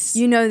 Yes.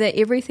 You know that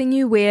everything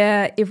you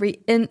wear, every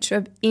inch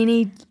of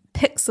any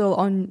pixel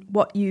on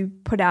what you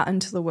put out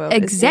into the world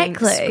is being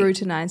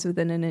scrutinized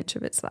within an inch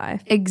of its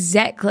life.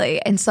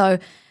 Exactly. And so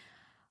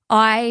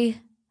I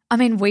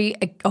mean, we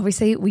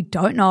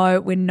don't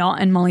know. We're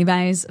not in Molly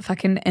May's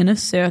fucking inner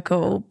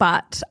circle,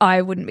 but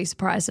I wouldn't be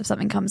surprised if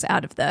something comes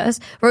out of this.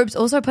 Rube's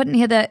also put in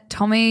here that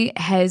Tommy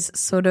has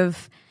sort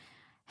of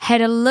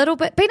been in a little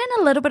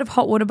bit of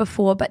hot water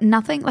before, but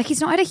nothing, like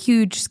he's not had a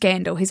huge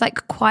scandal. He's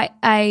like quite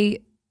a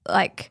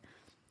like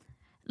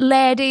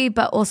laddie,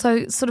 but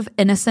also sort of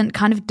innocent,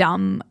 kind of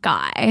dumb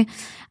guy.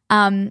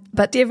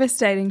 But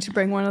devastating to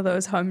bring one of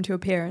those home to a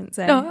parents.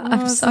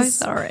 I'm so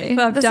sorry.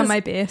 I've done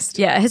my best.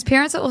 Yeah, his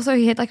parents are also,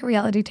 he had like a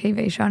reality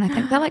TV show, and I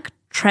think they're like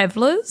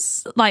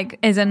travelers, like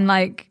as in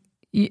like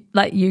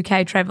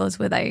UK travelers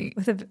where they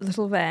with a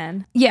little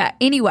van. Yeah.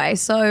 Anyway,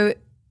 so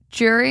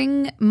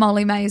during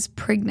Molly May's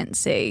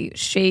pregnancy,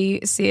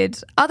 she said,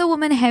 other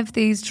women have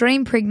these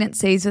dream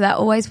pregnancies where they're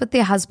always with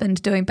their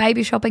husband doing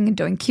baby shopping and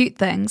doing cute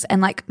things.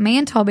 And like me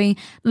and Tommy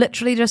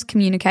literally just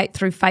communicate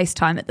through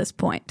FaceTime at this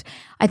point.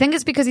 I think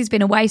it's because he's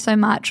been away so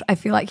much. I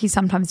feel like he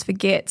sometimes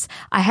forgets.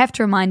 I have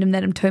to remind him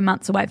that I'm 2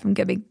 months away from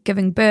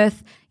giving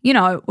birth. You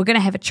know, we're going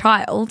to have a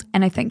child.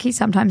 And I think he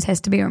sometimes has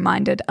to be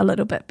reminded a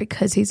little bit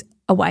because he's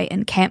away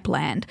in camp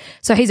land.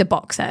 So he's a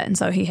boxer, and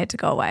so he had to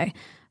go away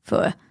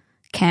for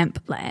camp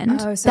land.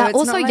 Oh, so they're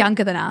also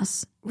younger than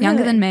us, really?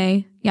 Younger than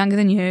me, younger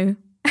than you,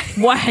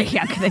 way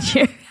younger than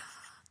you.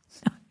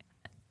 No,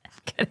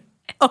 kidding.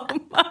 Oh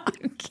my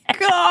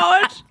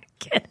God.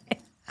 Kidding.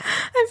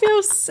 I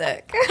feel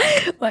sick.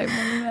 Wait,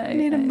 I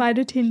need a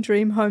Mitre 10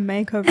 dream home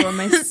makeover on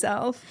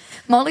myself.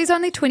 Molly's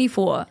only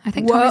 24. I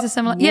think Tommy's a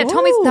similar. Yeah,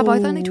 they're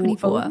both only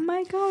 24. Oh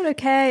my God.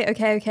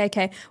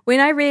 Okay. When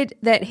I read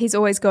that he's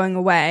always going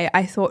away,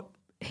 I thought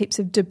heaps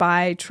of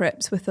Dubai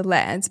trips with the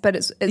lads, but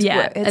it's his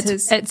career.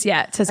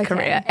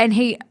 And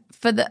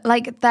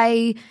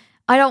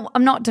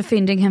I'm not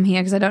defending him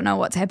here because I don't know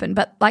what's happened,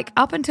 but like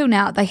up until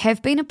now they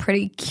have been a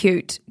pretty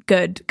cute,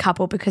 good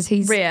couple because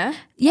he's rare.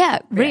 Yeah,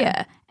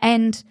 rare.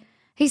 And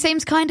he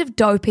seems kind of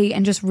dopey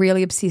and just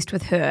really obsessed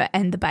with her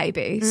and the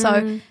baby.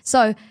 So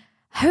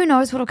who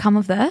knows what'll come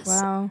of this?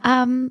 Wow.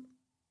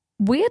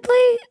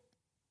 Weirdly,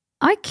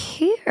 I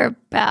care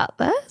about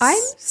this.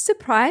 I'm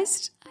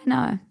surprised. I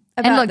know.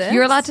 About and look, this.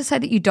 You're allowed to say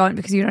that you don't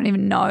because you don't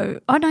even know.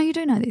 Oh, no, you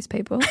do know these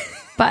people,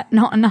 but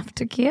not enough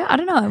to care. I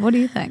don't know. What do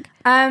you think?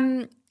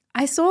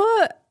 I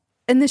saw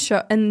in the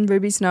show, in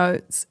Ruby's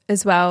notes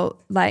as well,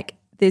 like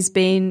there's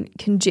been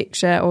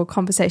conjecture or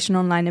conversation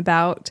online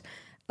about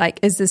like,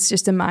 is this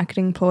just a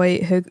marketing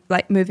ploy, her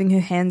like moving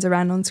her hands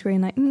around on screen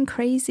like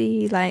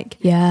crazy, like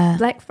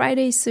Black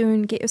Friday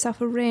soon, get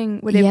yourself a ring,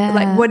 whatever,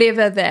 like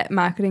whatever that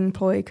marketing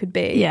ploy could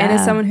be. Yeah. And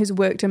as someone who's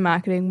worked in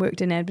marketing, worked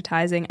in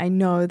advertising, I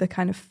know the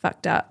kind of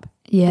fucked up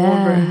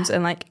boardrooms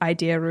and like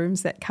idea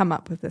rooms that come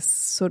up with this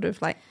sort of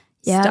like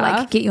stuff.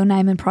 Like get your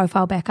name and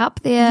profile back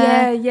up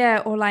there.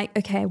 Yeah. Or like,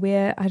 okay,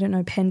 we're, I don't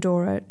know,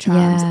 Pandora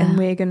charms and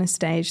we're going to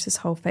stage this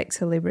whole fake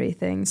celebrity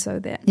thing so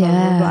that blah,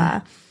 blah,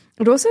 blah.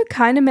 It also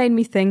kind of made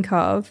me think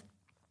of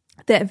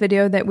that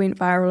video that went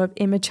viral of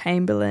Emma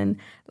Chamberlain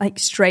like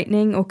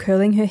straightening or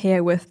curling her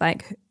hair with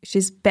like,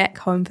 she's back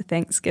home for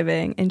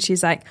Thanksgiving and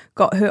she's like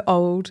got her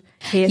old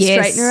hair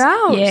straightener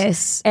out.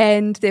 Yes.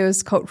 And there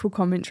was cultural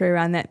commentary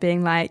around that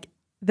being like,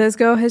 this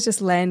girl has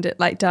just landed,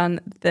 like done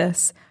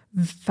this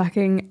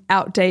fucking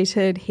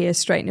outdated hair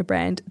straightener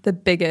brand the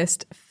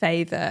biggest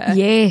favor.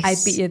 Yes. I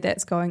bet you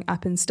that's going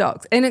up in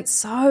stocks. And it's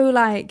so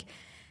like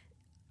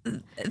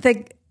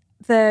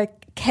the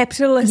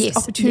capitalist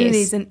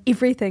opportunities and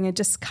everything are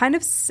just kind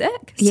of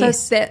sick.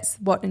 Yes. So that's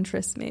what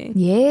interests me.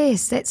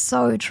 Yes, that's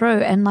so true.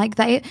 And like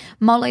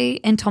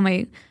Molly and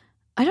Tommy,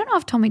 I don't know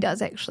if Tommy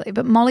does actually,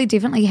 but Molly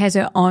definitely has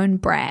her own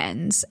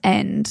brands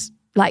and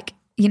like,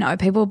 you know,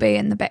 people will be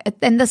in the back.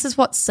 And this is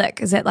what's sick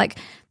is that like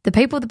the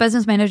people, the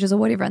business managers or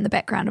whatever in the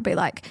background will be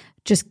like,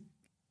 just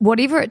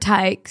whatever it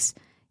takes,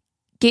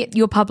 get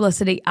your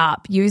publicity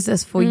up, use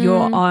this for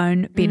your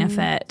own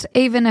benefit,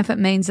 even if it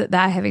means that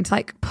they're having to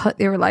like put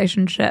their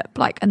relationship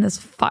like in this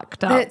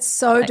fucked up. It's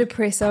so like,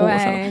 depressing.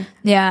 portal.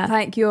 Yeah.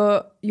 Like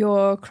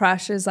your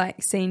crush is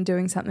like seen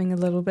doing something a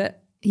little bit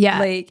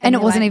bleak. And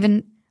it wasn't like,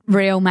 even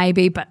real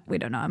maybe, but we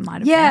don't know, it might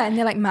have been. and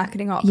they're like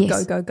marketing up,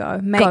 Yes. go,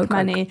 make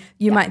money.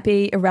 You might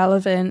be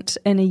irrelevant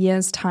in a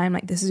year's time.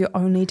 Like this is your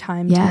only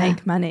time to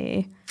make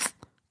money.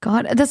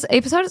 God, this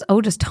episode is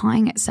all just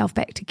tying itself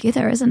back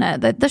together, isn't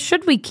it? The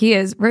should we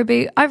cares,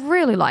 Ruby. I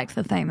really like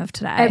the theme of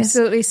today.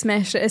 Absolutely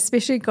smashed it,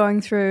 especially going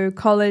through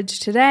college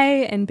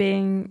today and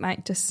being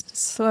like just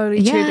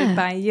slowly tutored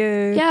by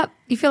you. Yeah,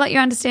 you feel like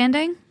you're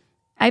understanding?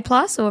 A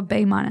plus or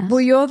B minus? Well,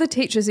 you're the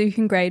teacher, so you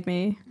can grade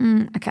me.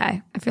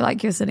 Okay, I feel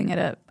like you're sitting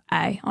at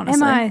A,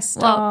 honestly. Am I? Well,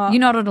 Stop. you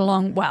nodded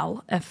along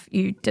well if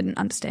you didn't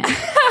understand.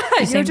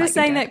 You're just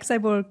saying that because I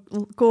bought a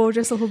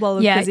gorgeous little bowl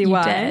of fizzy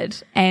wine. Yeah, you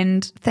did.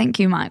 And thank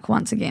you, Mike,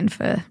 once again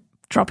for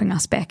dropping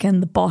us back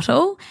in the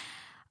bottle.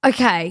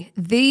 Okay,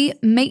 the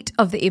meat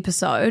of the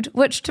episode,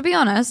 which to be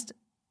honest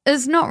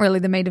is not really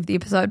the meat of the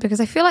episode because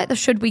I feel like the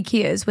should we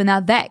cares, when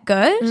they're that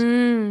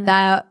good,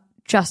 they're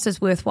just as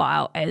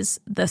worthwhile as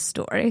this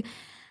story.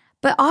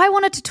 But I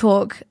wanted to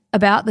talk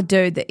about the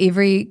dude that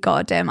every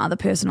goddamn other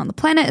person on the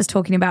planet is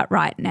talking about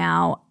right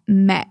now,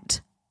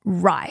 Matt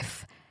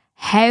Rife.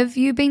 Have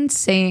you been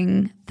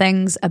seeing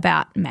things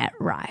about Matt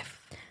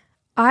Rife?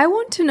 I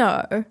want to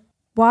know,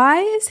 why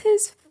is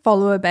his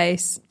follower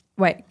base...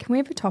 Wait, can we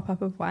have a top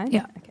up of wine?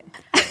 Yeah.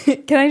 Okay.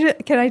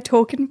 Can I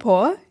talk and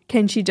pour?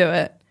 Can she do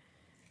it?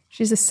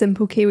 She's a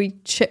simple Kiwi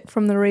chick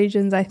from the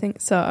regions, I think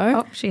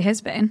so. Oh, she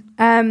has been.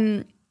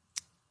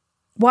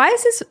 Why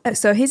is his...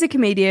 So he's a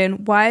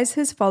comedian. Why is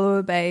his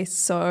follower base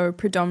so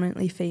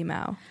predominantly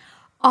female?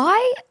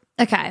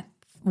 Okay,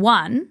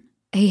 one,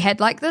 he had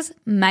like this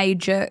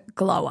major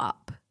glow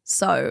up.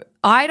 So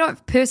I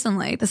don't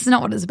personally, this is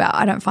not what it's about.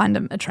 I don't find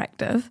him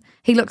attractive.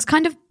 He looks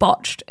kind of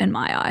botched in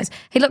my eyes.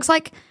 He looks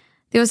like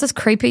there was this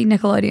creepy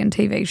Nickelodeon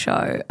TV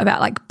show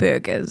about like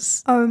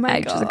burgers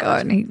ages ago,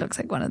 and he looks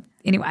like one of,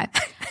 anyway.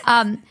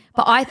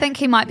 But I think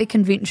he might be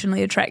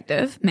conventionally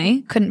attractive.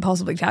 Me, couldn't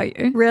possibly tell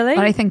you. Really?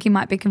 But I think he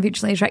might be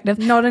conventionally attractive.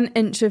 Not an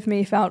inch of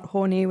me felt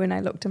horny when I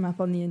looked him up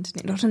on the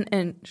internet. Not an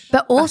inch.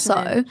 But an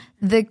also, inch.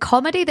 the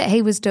comedy that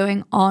he was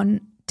doing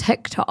on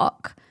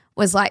TikTok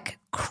was like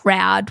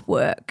crowd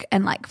work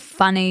and like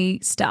funny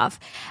stuff.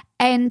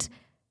 And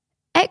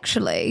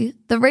actually,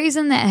 the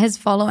reason that his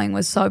following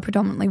was so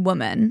predominantly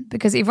women,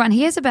 because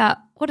he has about,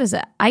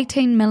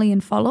 18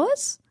 million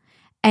followers?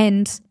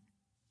 And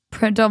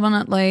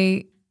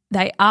predominantly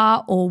they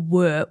are or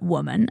were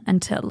women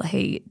until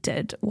he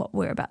did what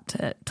we're about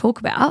to talk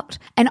about.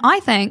 And I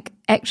think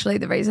actually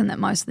the reason that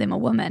most of them are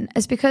women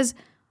is because,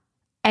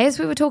 as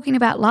we were talking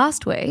about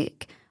last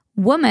week,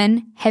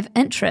 women have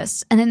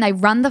interests and then they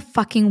run the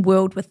fucking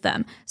world with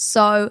them.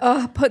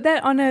 So put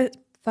that on a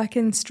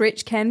fucking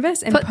stretch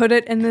canvas and put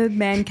it in the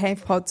Man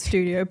Cave Pod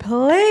studio,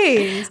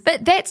 please.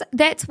 But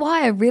that's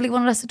why I really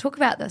wanted us to talk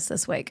about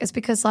this week, is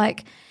because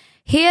like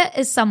here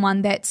is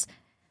someone that's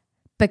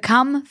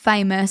become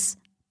famous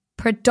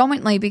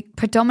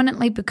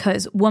predominantly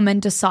because women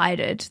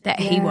decided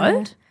that he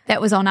would. That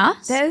was on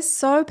us. That is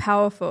so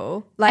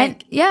powerful.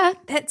 Like,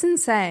 that's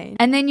insane.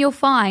 And then you'll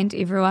find,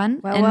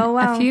 everyone, in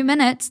a few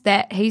minutes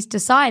that he's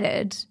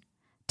decided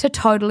to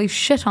totally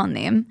shit on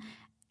them,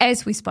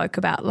 as we spoke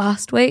about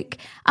last week.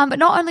 But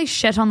not only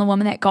shit on the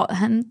woman that got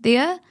him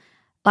there,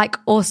 like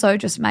also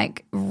just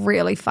make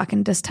really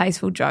fucking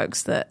distasteful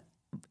jokes that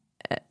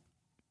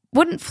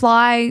wouldn't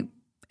fly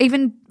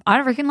even,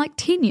 I reckon, like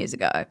 10 years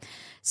ago.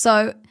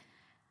 So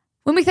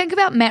when we think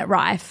about Matt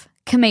Rife,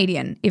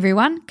 comedian,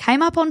 everyone,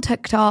 came up on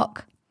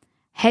TikTok,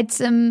 had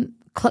some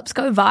clips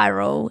go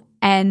viral,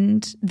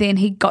 and then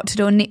he got to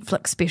do a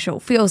Netflix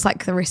special. Feels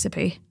like the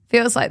recipe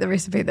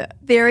that...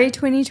 Very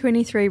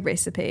 2023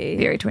 recipe.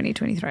 Very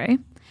 2023.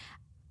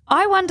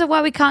 I wonder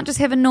why we can't just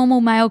have a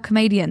normal male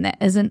comedian that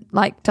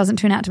doesn't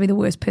turn out to be the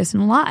worst person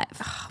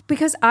alive.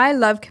 Because I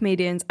love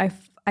comedians.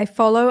 I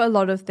follow a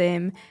lot of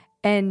them,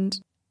 and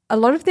a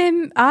lot of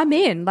them are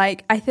men.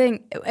 Like, I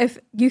think if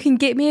you can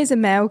get me as a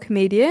male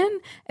comedian,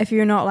 if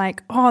you're not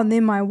like, oh, and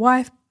then my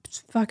wife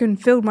fucking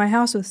filled my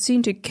house with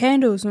scented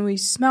candles and we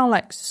smell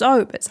like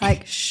soap. It's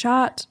like,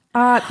 shut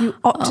up. You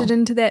opted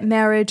into that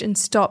marriage and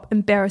stop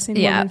embarrassing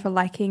women for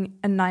liking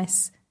a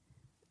nice,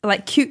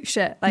 like, cute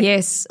shit. Like,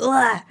 yes.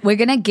 Ugh. We're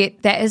going to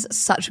get, that is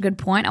such a good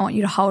point. I want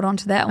you to hold on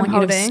to that. I want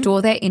you to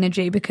store that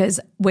energy because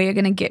we're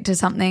going to get to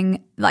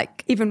something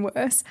like. Even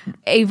worse.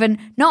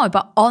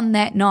 But on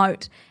that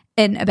note,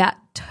 in about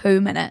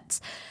 2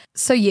 minutes.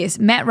 So yes,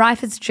 Matt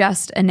Rife has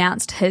just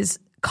announced his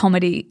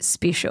comedy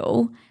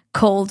special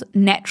called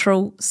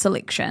Natural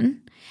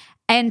Selection.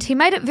 And he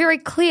made it very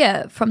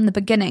clear from the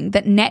beginning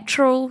that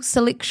Natural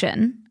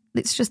Selection,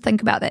 let's just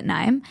think about that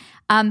name,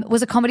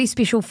 was a comedy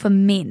special for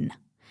men.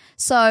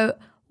 So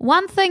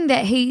one thing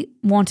that he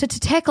wanted to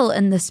tackle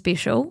in this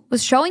special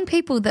was showing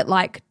people that,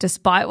 like,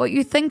 despite what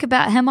you think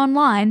about him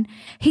online,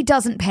 he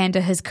doesn't pander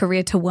his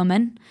career to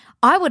women.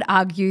 I would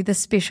argue this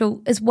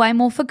special is way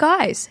more for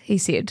guys, he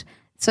said.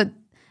 So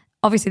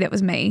obviously that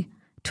was me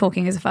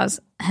talking as if I was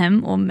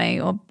him or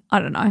me or I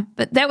don't know.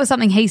 But that was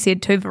something he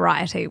said to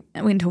Variety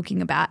when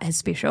talking about his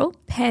special.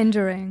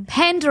 Pandering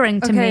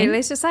to men. Okay,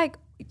 let's just like,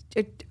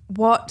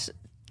 what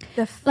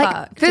the fuck?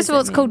 Like, first of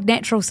all, it's called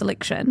Natural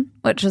Selection,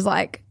 which is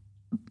like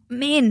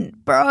men,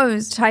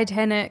 bros.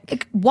 Titanic.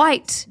 Like,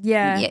 white.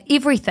 Yeah.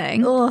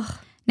 Everything. Ugh.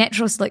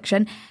 Natural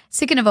Selection.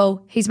 Second of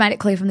all, he's made it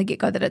clear from the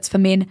get-go that it's for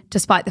men,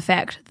 despite the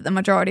fact that the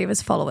majority of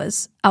his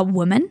followers are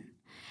women.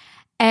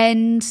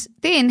 And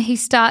then he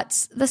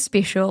starts the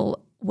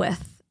special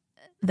with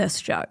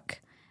this joke.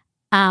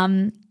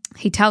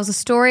 He tells a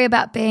story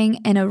about being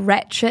in a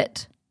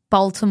ratchet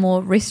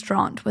Baltimore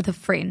restaurant with a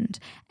friend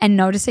and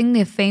noticing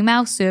their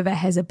female server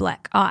has a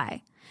black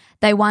eye.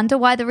 They wonder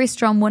why the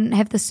restaurant wouldn't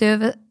have the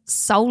server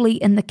solely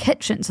in the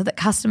kitchen so that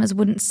customers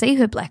wouldn't see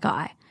her black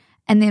eye.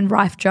 And then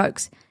Rife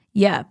jokes,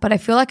 yeah, but I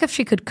feel like if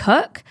she could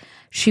cook,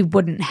 she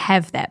wouldn't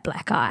have that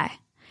black eye.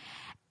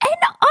 And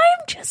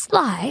I'm just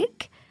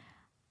like,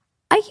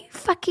 are you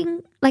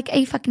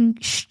fucking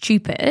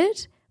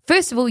stupid?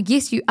 First of all,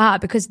 yes, you are,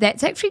 because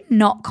that's actually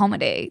not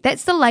comedy.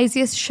 That's the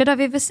laziest shit I've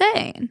ever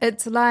seen.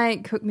 It's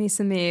like, cook me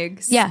some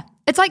eggs. Yeah.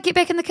 It's like, get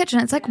back in the kitchen.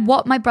 It's like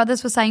what my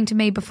brothers were saying to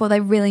me before they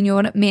really knew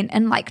what it meant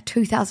in like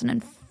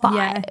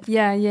 2005.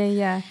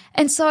 Yeah.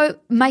 And so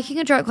making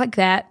a joke like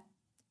that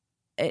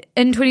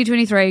in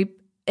 2023,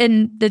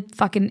 in the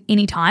fucking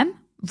anytime,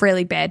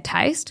 really bad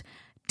taste.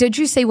 Did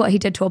you see what he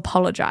did to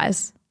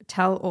apologize?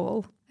 Tell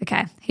all.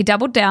 Okay. He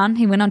doubled down.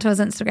 He went onto his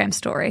Instagram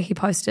story. He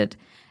posted,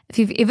 if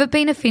you've ever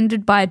been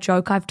offended by a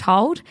joke I've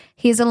told,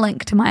 here's a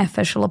link to my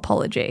official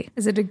apology.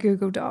 Is it a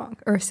Google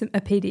Doc or a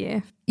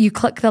PDF? You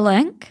click the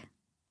link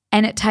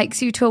and it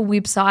takes you to a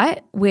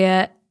website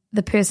where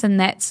the person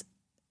that's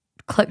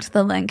clicked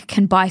the link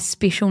can buy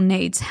special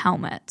needs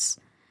helmets.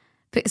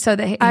 So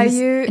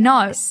that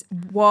no.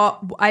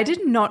 What? I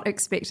did not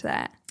expect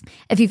that.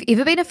 If you've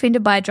ever been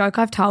offended by a joke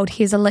I've told,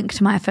 here's a link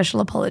to my official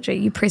apology.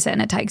 You press it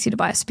and it takes you to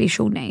buy a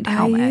special need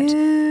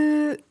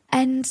helmet.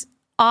 And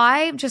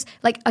I'm just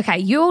like, okay,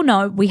 you all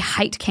know we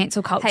hate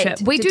cancel culture.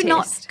 We do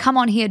not come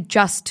on here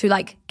just to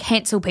like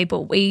cancel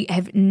people. We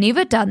have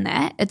never done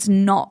that. It's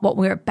not what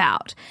we're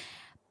about.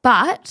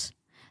 But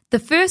the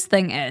first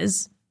thing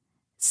is,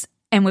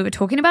 and we were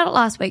talking about it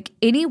last week,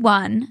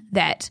 anyone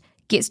that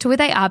gets to where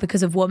they are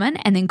because of women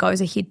and then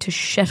goes ahead to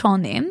shit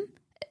on them,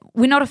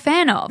 we're not a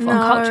fan of on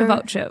Culture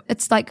Vulture.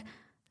 It's like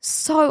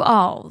so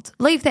old.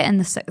 Leave that in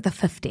the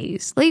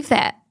 50s. Leave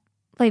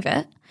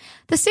it.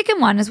 The second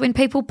one is when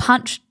people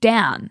punch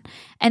down.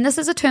 And this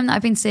is a term that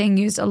I've been seeing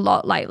used a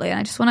lot lately. And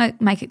I just want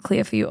to make it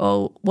clear for you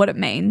all what it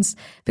means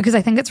because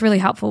I think it's really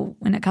helpful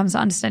when it comes to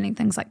understanding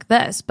things like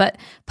this. But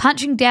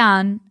punching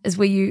down is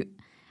where you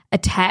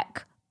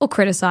attack or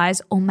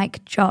criticize or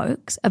make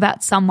jokes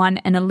about someone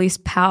in a less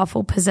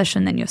powerful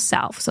position than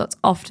yourself. So it's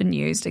often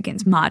used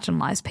against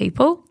marginalized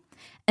people.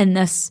 In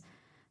this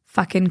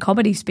fucking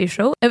comedy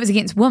special, it was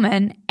against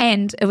women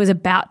and it was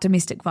about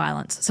domestic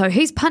violence. So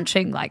he's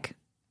punching like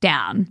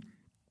down.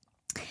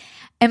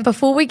 And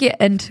before we get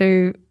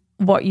into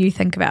what you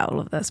think about all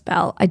of this,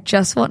 Belle, I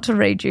just want to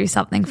read you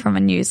something from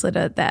a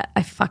newsletter that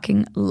I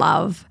fucking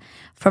love,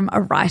 from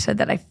a writer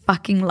that I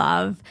fucking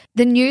love.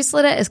 The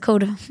newsletter is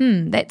called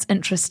That's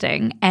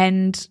Interesting,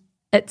 and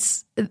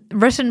it's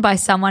written by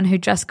someone who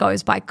just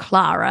goes by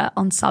Clara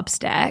on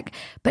Substack,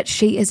 but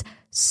she is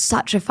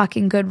such a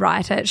fucking good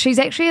writer. She's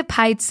actually a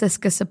paid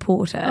Siska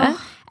supporter,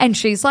 and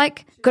she's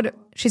like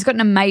she's got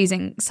an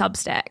amazing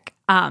Substack.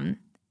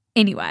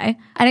 Anyway,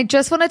 and I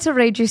just wanted to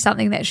read you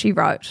something that she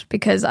wrote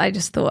because I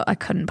just thought I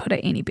couldn't put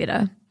it any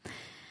better.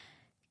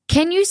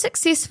 Can you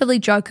successfully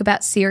joke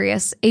about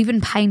serious,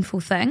 even painful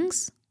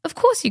things? Of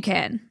course you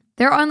can.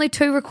 There are only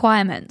 2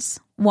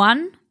 requirements.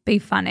 1, be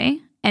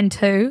funny, and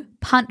 2,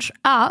 punch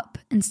up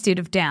instead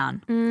of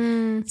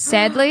down.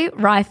 Sadly,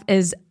 Rife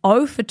is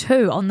 0 for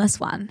 2 on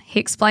this one. He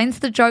explains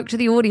the joke to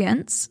the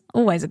audience,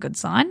 always a good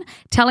sign,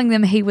 telling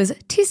them he was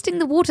testing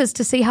the waters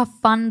to see how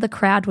fun the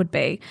crowd would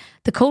be.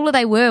 The cooler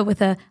they were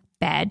with a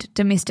bad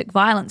domestic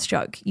violence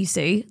joke, you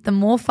see, the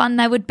more fun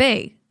they would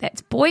be.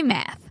 That's boy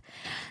math.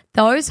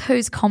 Those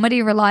whose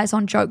comedy relies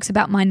on jokes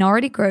about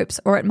minority groups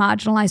or at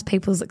marginalised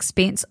people's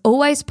expense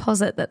always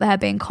posit that they are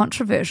being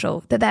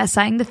controversial, that they are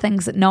saying the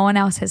things that no one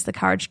else has the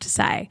courage to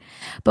say.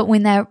 But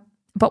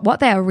what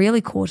they are really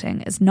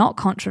courting is not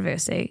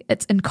controversy,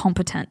 it's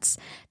incompetence.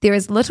 There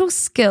is little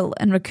skill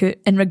in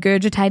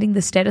regurgitating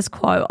the status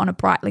quo on a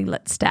brightly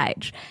lit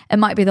stage. It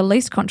might be the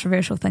least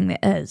controversial thing there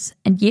is.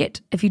 And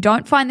yet, if you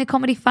don't find their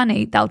comedy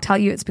funny, they'll tell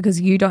you it's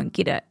because you don't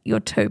get it. You're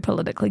too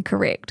politically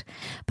correct.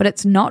 But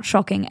it's not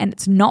shocking and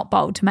it's not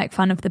bold to make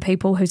fun of the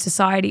people who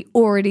society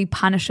already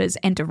punishes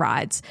and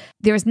derides.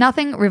 There is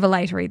nothing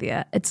revelatory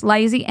there. It's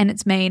lazy and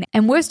it's mean.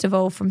 And worst of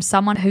all, from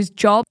someone whose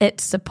job it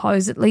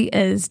supposedly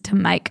is to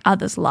make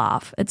others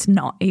laugh. It's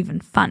not even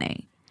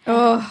funny.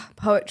 Oh,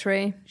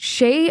 poetry.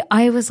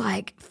 I was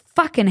like,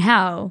 fucking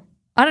hell.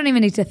 I don't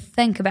even need to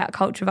think about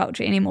culture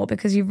vulture anymore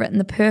because you've written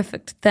the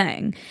perfect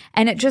thing.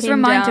 And it just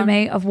reminded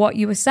me of what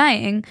you were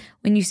saying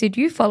when you said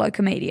you follow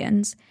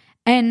comedians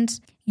and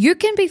you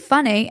can be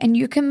funny and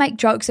you can make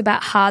jokes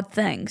about hard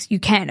things. You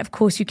can, of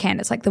course you can.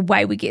 It's like the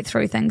way we get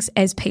through things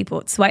as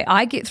people. It's the way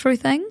I get through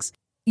things.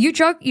 You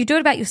joke, you do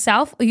it about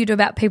yourself or you do it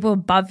about people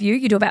above you.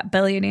 You do it about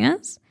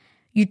billionaires.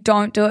 You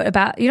don't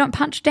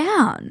punch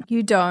down.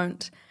 You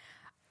don't.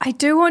 I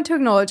do want to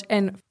acknowledge,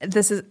 and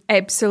this is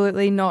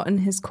absolutely not in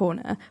his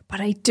corner, but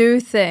I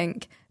do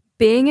think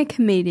being a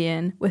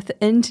comedian with the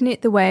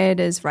internet the way it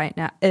is right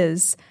now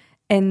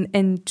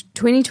in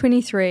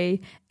 2023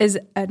 is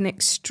an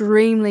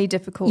extremely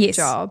difficult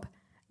job.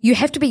 You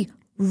have to be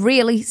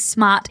really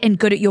smart and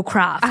good at your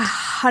craft.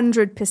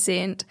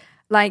 100%.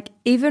 Like,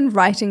 even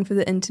writing for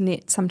the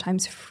internet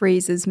sometimes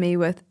freezes me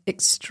with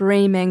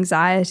extreme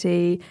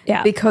anxiety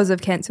because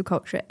of cancel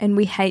culture, and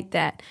we hate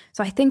that.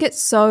 So I think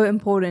it's so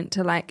important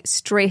to, like,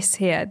 stress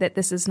here that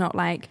this is not,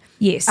 like,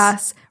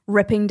 us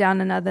ripping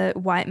down another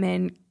white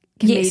man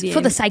comedian. Yes,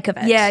 for the sake of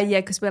it. Yeah,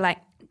 because we're like,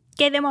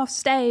 get them off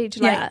stage.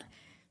 Like,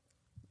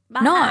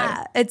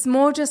 no. It's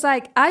more just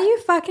like, are you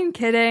fucking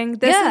kidding?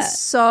 This is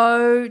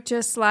so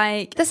just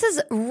like... This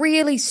is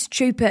really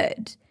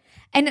stupid.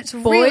 And it's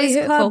Boys really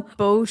hurtful. Club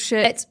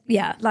bullshit. It's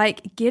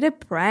like, get a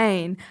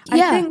brain.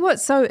 I think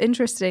what's so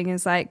interesting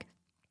is, like,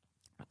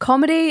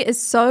 comedy is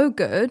so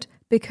good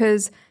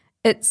because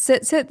it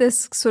sits at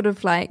this sort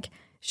of like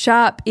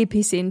sharp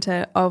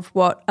epicenter of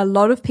what a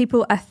lot of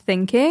people are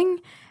thinking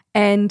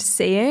and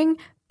seeing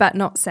but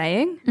not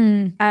saying.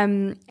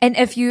 And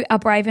if you are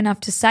brave enough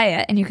to say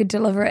it and you could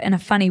deliver it in a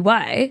funny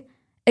way,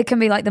 it can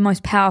be like the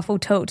most powerful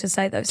tool to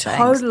say those things.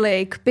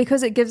 Totally,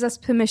 because it gives us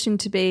permission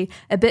to be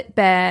a bit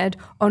bad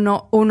or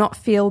not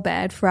feel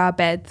bad for our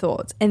bad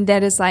thoughts. And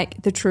that is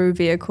like the true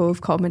vehicle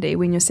of comedy,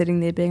 when you're sitting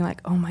there being like,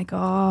 oh my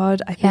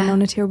God, I've been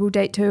on a terrible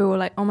date too, or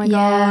like, oh my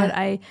God,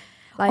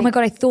 oh my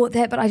God, I thought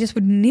that, but I just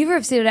would never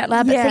have said it out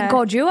loud, but thank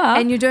God you are.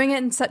 And you're doing it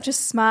in such a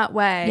smart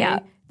way. Yeah.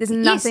 There's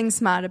nothing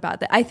smart about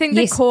that. I think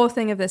the core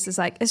thing of this is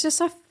like, it's just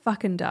so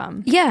fucking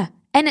dumb. Yeah.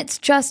 And it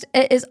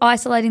is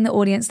isolating the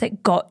audience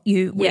that got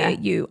you where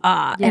you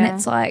are. Yeah. And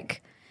it's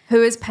like...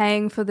 Who is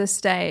paying for this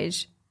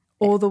stage?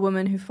 All the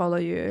women who follow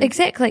you.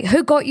 Exactly.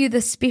 Who got you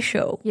the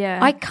special? Yeah.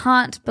 I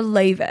can't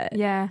believe it.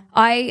 Yeah.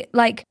 I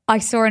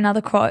saw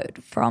another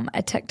quote from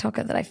a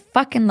TikToker that I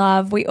fucking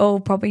love. We all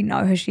probably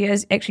know who she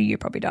is. Actually, you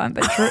probably don't,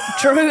 but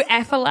Drew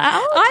Affelow.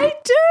 I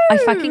do. I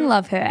fucking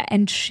love her.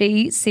 And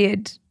she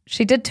said...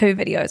 She did 2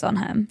 videos on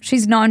him.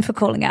 She's known for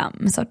calling out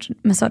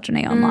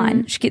misogyny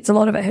online. She gets a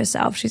lot of it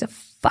herself. She's a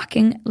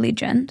fucking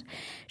legend.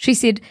 She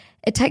said,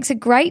 it takes a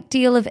great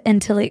deal of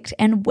intellect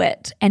and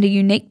wit and a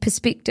unique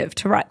perspective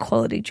to write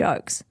quality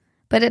jokes.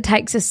 But it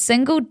takes a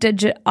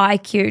single-digit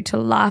IQ to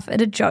laugh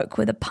at a joke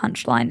where the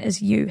punchline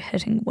is you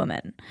hitting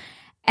women.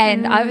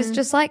 And I was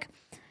just like,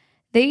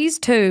 these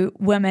 2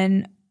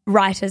 women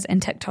writers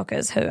and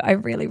TikTokers who I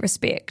really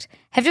respect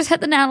have just hit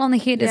the nail on the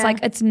head. It's like,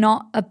 it's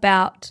not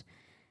about...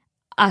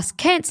 us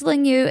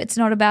cancelling you. It's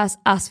not about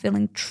us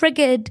feeling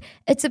triggered.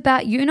 It's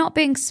about you not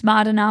being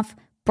smart enough,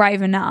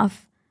 brave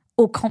enough,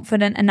 or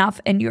confident enough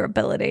in your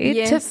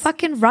ability to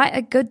fucking write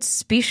a good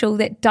special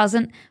that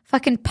doesn't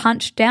fucking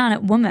punch down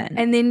at women.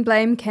 And then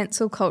blame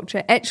cancel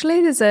culture.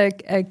 Actually, there's a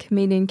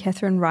comedian,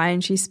 Catherine Ryan,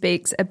 she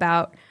speaks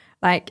about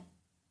like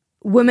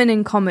women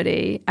in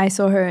comedy. I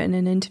saw her in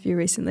an interview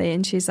recently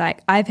and she's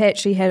like, I've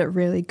actually had it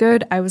really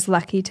good. I was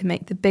lucky to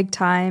make the big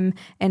time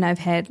and I've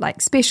had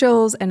like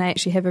specials and I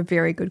actually have a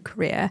very good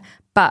career.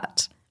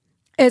 But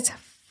it's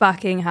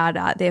fucking hard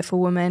out there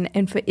for women,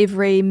 and for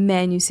every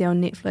man you see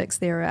on Netflix,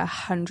 there are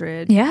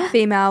 100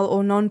 female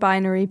or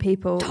non-binary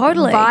people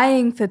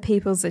vying for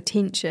people's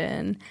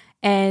attention.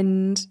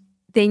 And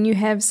then you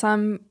have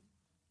some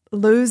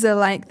loser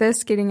like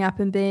this getting up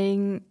and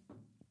being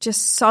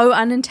just so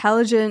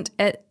unintelligent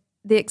at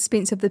the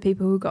expense of the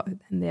people who got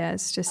them there.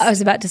 It's just... I was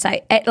about to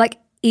say, at like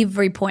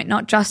every point,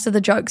 not just are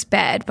the jokes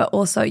bad, but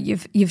also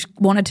you've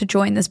wanted to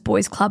join this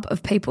boys club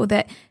of people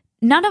that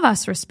none of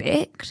us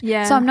respect.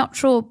 Yeah. So I'm not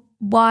sure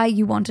why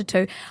you wanted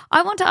to.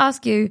 I want to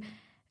ask you,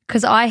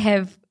 because I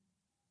have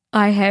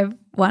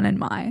one in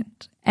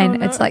mind,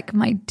 and it's like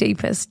my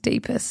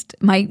deepest,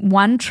 my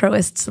one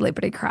truest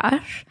celebrity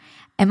crush.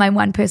 and my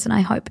one person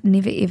I hope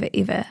never, ever,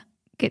 ever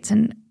gets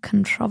in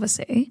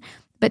controversy.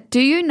 But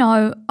do you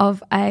know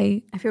of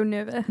I feel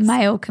nervous.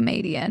 Male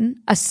comedian,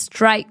 a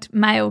straight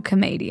male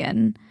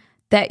comedian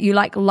that you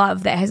like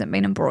love that hasn't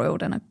been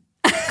embroiled in a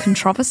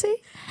controversy?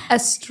 A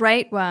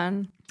straight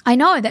one. I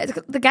know that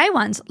the gay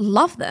ones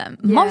love them.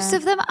 Yeah. Most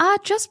of them are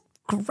just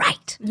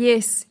great.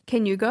 Yes.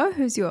 Can you go?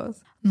 Who's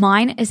yours?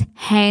 Mine is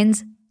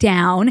hands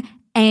down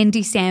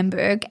Andy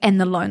Samberg and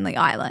The Lonely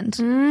Island.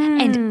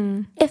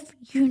 And if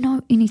you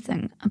know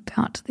anything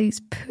about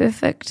these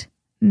perfect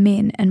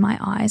men in my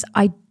eyes,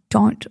 I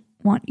don't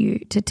want you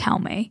to tell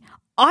me.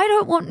 I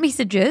don't want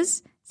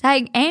messages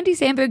saying Andy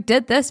Samberg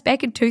did this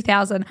back in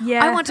 2000.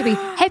 Yeah. I want to be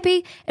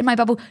happy in my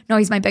bubble. No,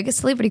 he's my biggest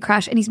celebrity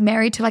crush, and he's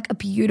married to like a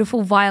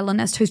beautiful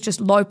violinist who's just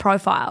low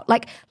profile.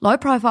 Like low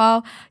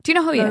profile. Do you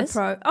know who he is?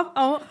 Oh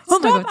my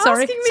God,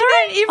 sorry. asking me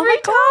that every oh my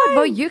time. God.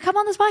 Well, you come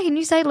on this mic and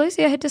you say,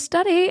 Lucy, I had to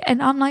study.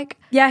 And I'm like,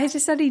 Yeah, he's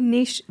just studied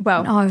niche.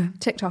 Well, No.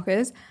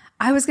 TikTokers.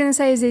 I was going to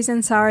say Aziz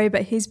Ansari,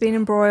 but he's been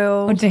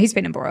embroiled. oh, he's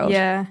been embroiled.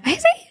 Yeah.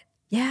 Has he?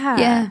 Yeah.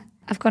 Yeah.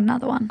 I've got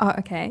another one. Oh,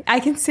 okay. I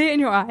can see it in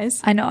your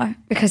eyes. I know,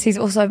 because he's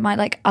also my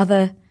like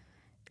other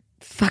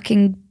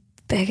fucking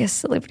biggest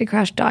celebrity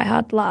crush,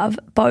 diehard love,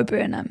 Bo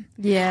Burnham.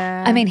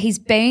 Yeah. I mean, he's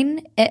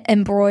been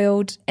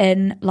embroiled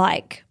in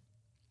like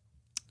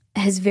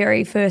his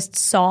very first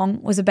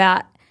song was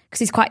about, because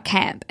he's quite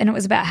camp, and it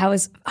was about how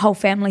his whole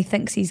family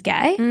thinks he's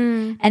gay.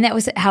 And that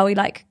was how he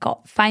like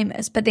got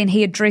famous. But then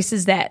he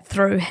addresses that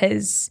through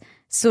his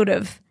sort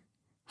of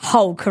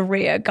whole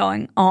career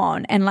going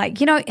on, and like,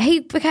 you know,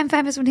 he became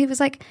famous when he was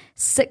like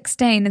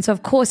 16, and so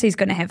of course he's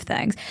going to have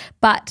things.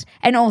 But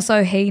and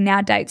also he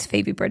now dates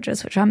Phoebe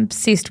Bridgers, which I'm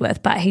obsessed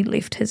with, but he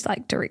left his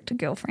like director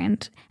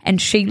girlfriend,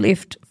 and she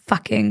left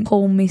fucking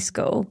Paul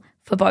Mescal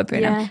for Bo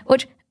Burnham,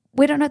 which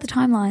we don't know the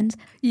timelines.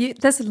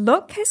 This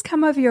look has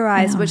come over your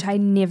eyes, which I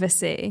never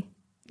see.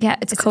 Yeah,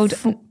 it's called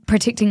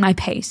protecting my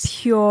peace.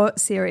 Pure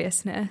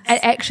seriousness. It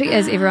actually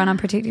is, everyone. I'm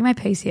protecting my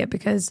peace here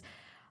because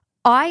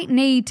I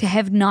need to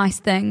have nice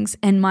things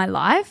in my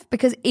life,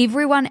 because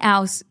everyone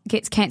else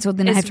gets cancelled,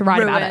 then I have to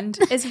write about it.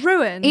 It's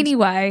ruined.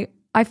 Anyway,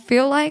 I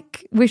feel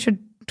like we should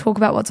talk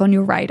about what's on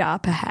your radar,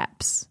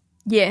 perhaps.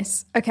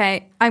 Yes.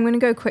 Okay. I'm going to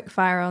go quick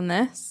fire on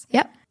this.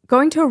 Yep.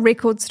 Going to a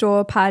record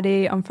store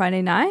party on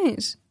Friday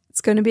night.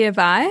 It's going to be a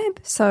vibe.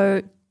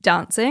 So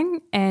dancing,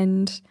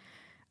 and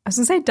I was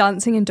going to say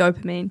dancing and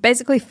dopamine.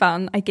 Basically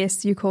fun, I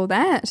guess you call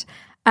that.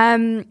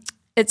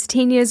 It's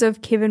 10 years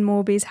of Kevin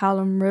Morby's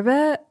Harlem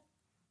River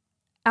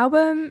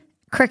album.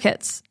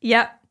 Crickets.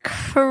 Yep.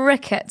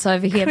 Crickets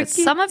over here, but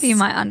some of you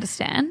might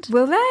understand.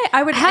 Will they?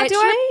 I would How do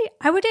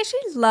I would actually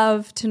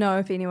love to know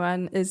if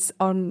anyone is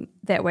on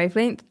that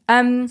wavelength.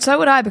 So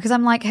would I, because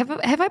I'm like,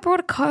 have I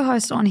brought a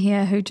co-host on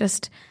here who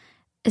just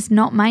is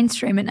not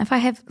mainstream? And if I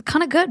have,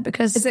 kind of good,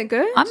 because Is it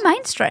good? I'm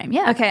mainstream,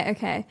 yeah.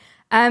 Okay.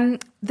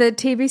 The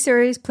TV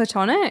series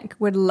Platonic,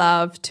 would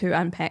love to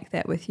unpack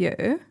that with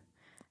you.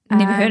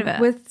 Never heard of it.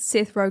 With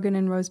Seth Rogen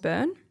and Rose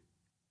Byrne.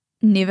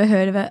 Never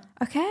heard of it.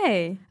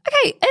 Okay.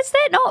 Okay, is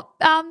that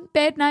not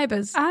Bad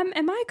Neighbours?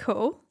 Am I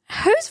cool?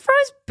 Who's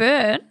Rose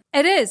Byrne?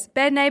 It is.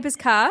 Bad Neighbours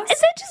cast. Is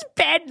it just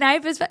Bad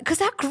Neighbours? Because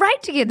they're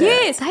great together.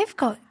 Yes. They've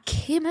got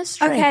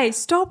chemistry. Okay,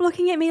 stop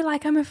looking at me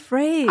like I'm a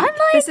freak. I'm like-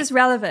 this is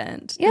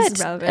relevant. Yeah, this is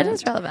relevant. it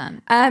is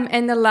relevant.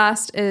 And the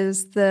last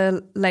is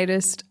the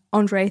latest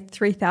Andre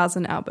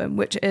 3000 album,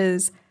 which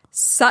is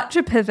such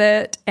a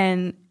pivot,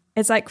 and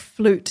it's like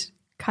flute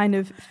kind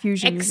of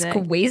fusion music.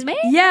 Excuse me?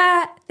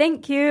 Yeah,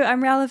 thank you.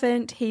 I'm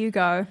relevant. Here you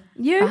go.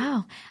 You?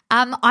 Wow.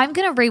 I'm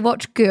going to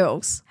rewatch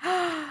Girls.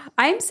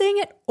 I'm seeing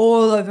it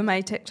all over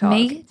my TikTok.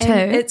 Me too.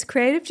 And its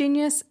creative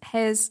genius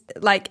has,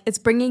 like, it's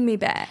bringing me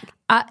back.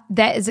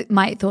 That is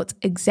my thoughts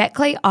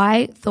exactly.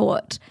 I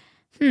thought,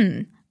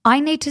 I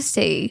need to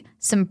see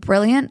some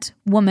brilliant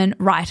women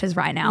writers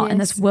right now in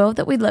this world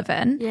that we live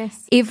in.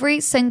 Yes.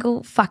 Every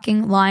single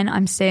fucking line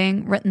I'm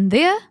seeing written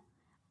there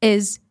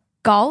is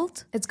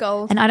gold. It's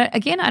gold. And I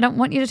don't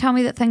want you to tell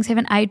me that things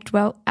haven't aged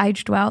well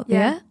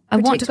there. I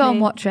want to Protect go and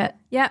me. watch it.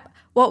 Yep.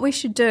 What we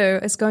should do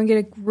is go and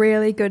get a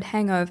really good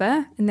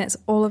hangover, and that's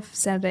all of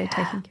Saturday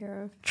taken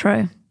care of.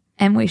 True.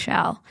 And we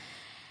shall.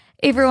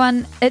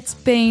 Everyone, it's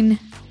been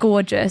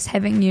gorgeous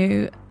having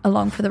you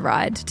along for the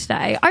ride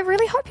today. I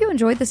really hope you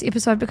enjoyed this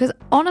episode, because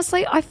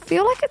honestly, I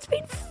feel like it's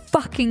been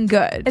fucking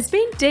good. It's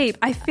been deep.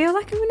 I feel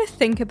like I'm going to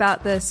think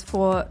about this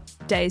for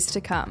days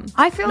to come.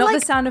 I feel Not like-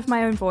 the sound of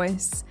my own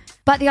voice.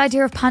 But the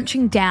idea of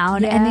punching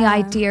down and the Yeah.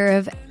 idea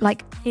of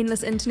like,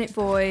 Endless internet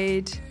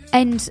void.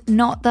 and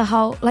not the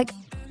whole, like,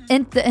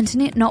 the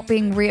internet not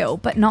being real,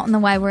 but not in the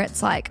way where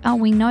it's like, oh,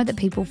 we know that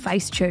people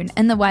face tune.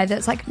 In the way that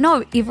it's like,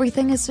 no,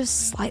 everything is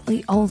just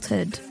slightly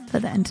altered for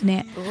the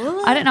internet.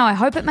 I don't know. I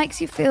hope it makes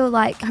you feel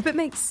like I hope it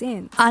makes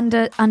sense.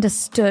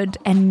 understood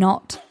and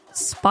not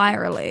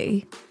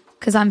spirally,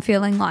 because I'm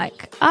feeling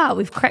like,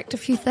 we've cracked a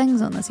few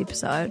things on this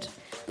episode.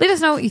 Let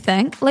us know what you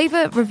think. Leave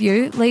a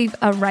review, leave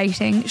a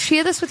rating,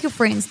 share this with your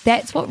friends.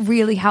 That's what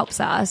really helps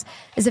us,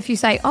 is if you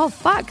say, oh,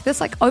 fuck, this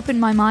like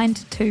opened my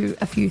mind to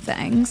a few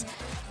things.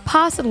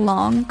 Pass it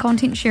along.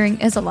 Content sharing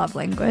is a love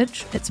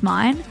language. It's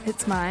mine.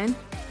 It's mine.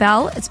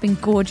 Belle, it's been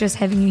gorgeous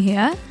having you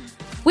here.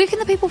 Where can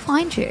the people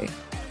find you?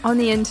 On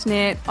the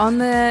internet, on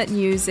the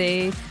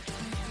newsy,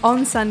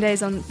 on Sundays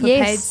for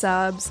paid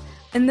subs,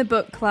 in the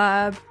book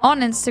club,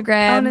 On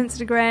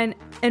Instagram.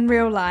 in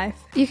real life.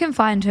 You can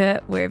find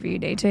her wherever you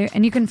need to.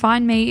 And you can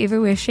find me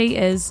everywhere she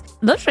is.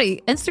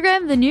 Literally,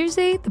 Instagram, the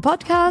newsy, the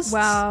podcast.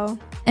 Wow.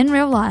 In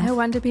real life. No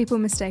wonder people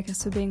mistake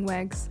us for being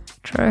wags.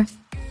 True.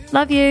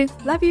 Love you.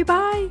 Love you,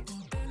 bye.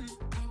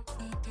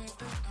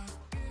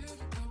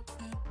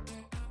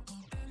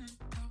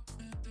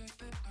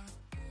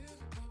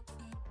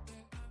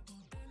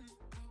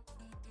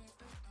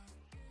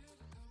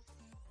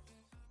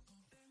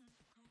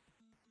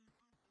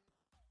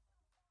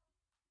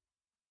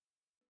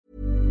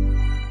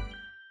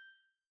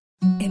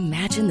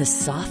 Imagine the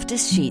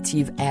softest sheets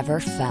you've ever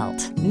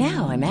felt.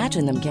 Now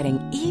imagine them getting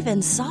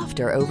even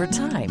softer over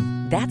time.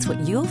 That's what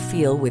you'll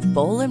feel with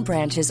Boll &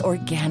 Branch's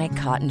organic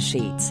cotton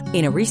sheets.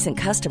 In a recent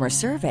customer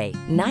survey,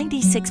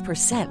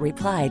 96%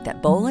 replied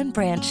that Boll &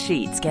 Branch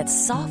sheets get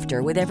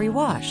softer with every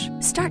wash.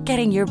 Start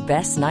getting your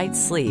best night's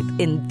sleep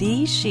in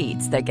these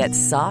sheets that get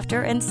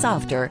softer and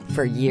softer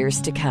for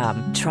years to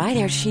come. Try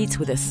their sheets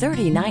with a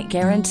 30-night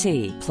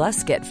guarantee.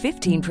 Plus, get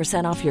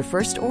 15% off your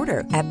first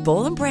order at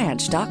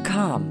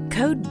bollandbranch.com.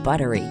 Code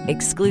BUTTERY.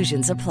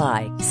 Exclusions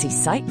apply. See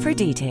site for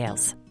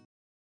details.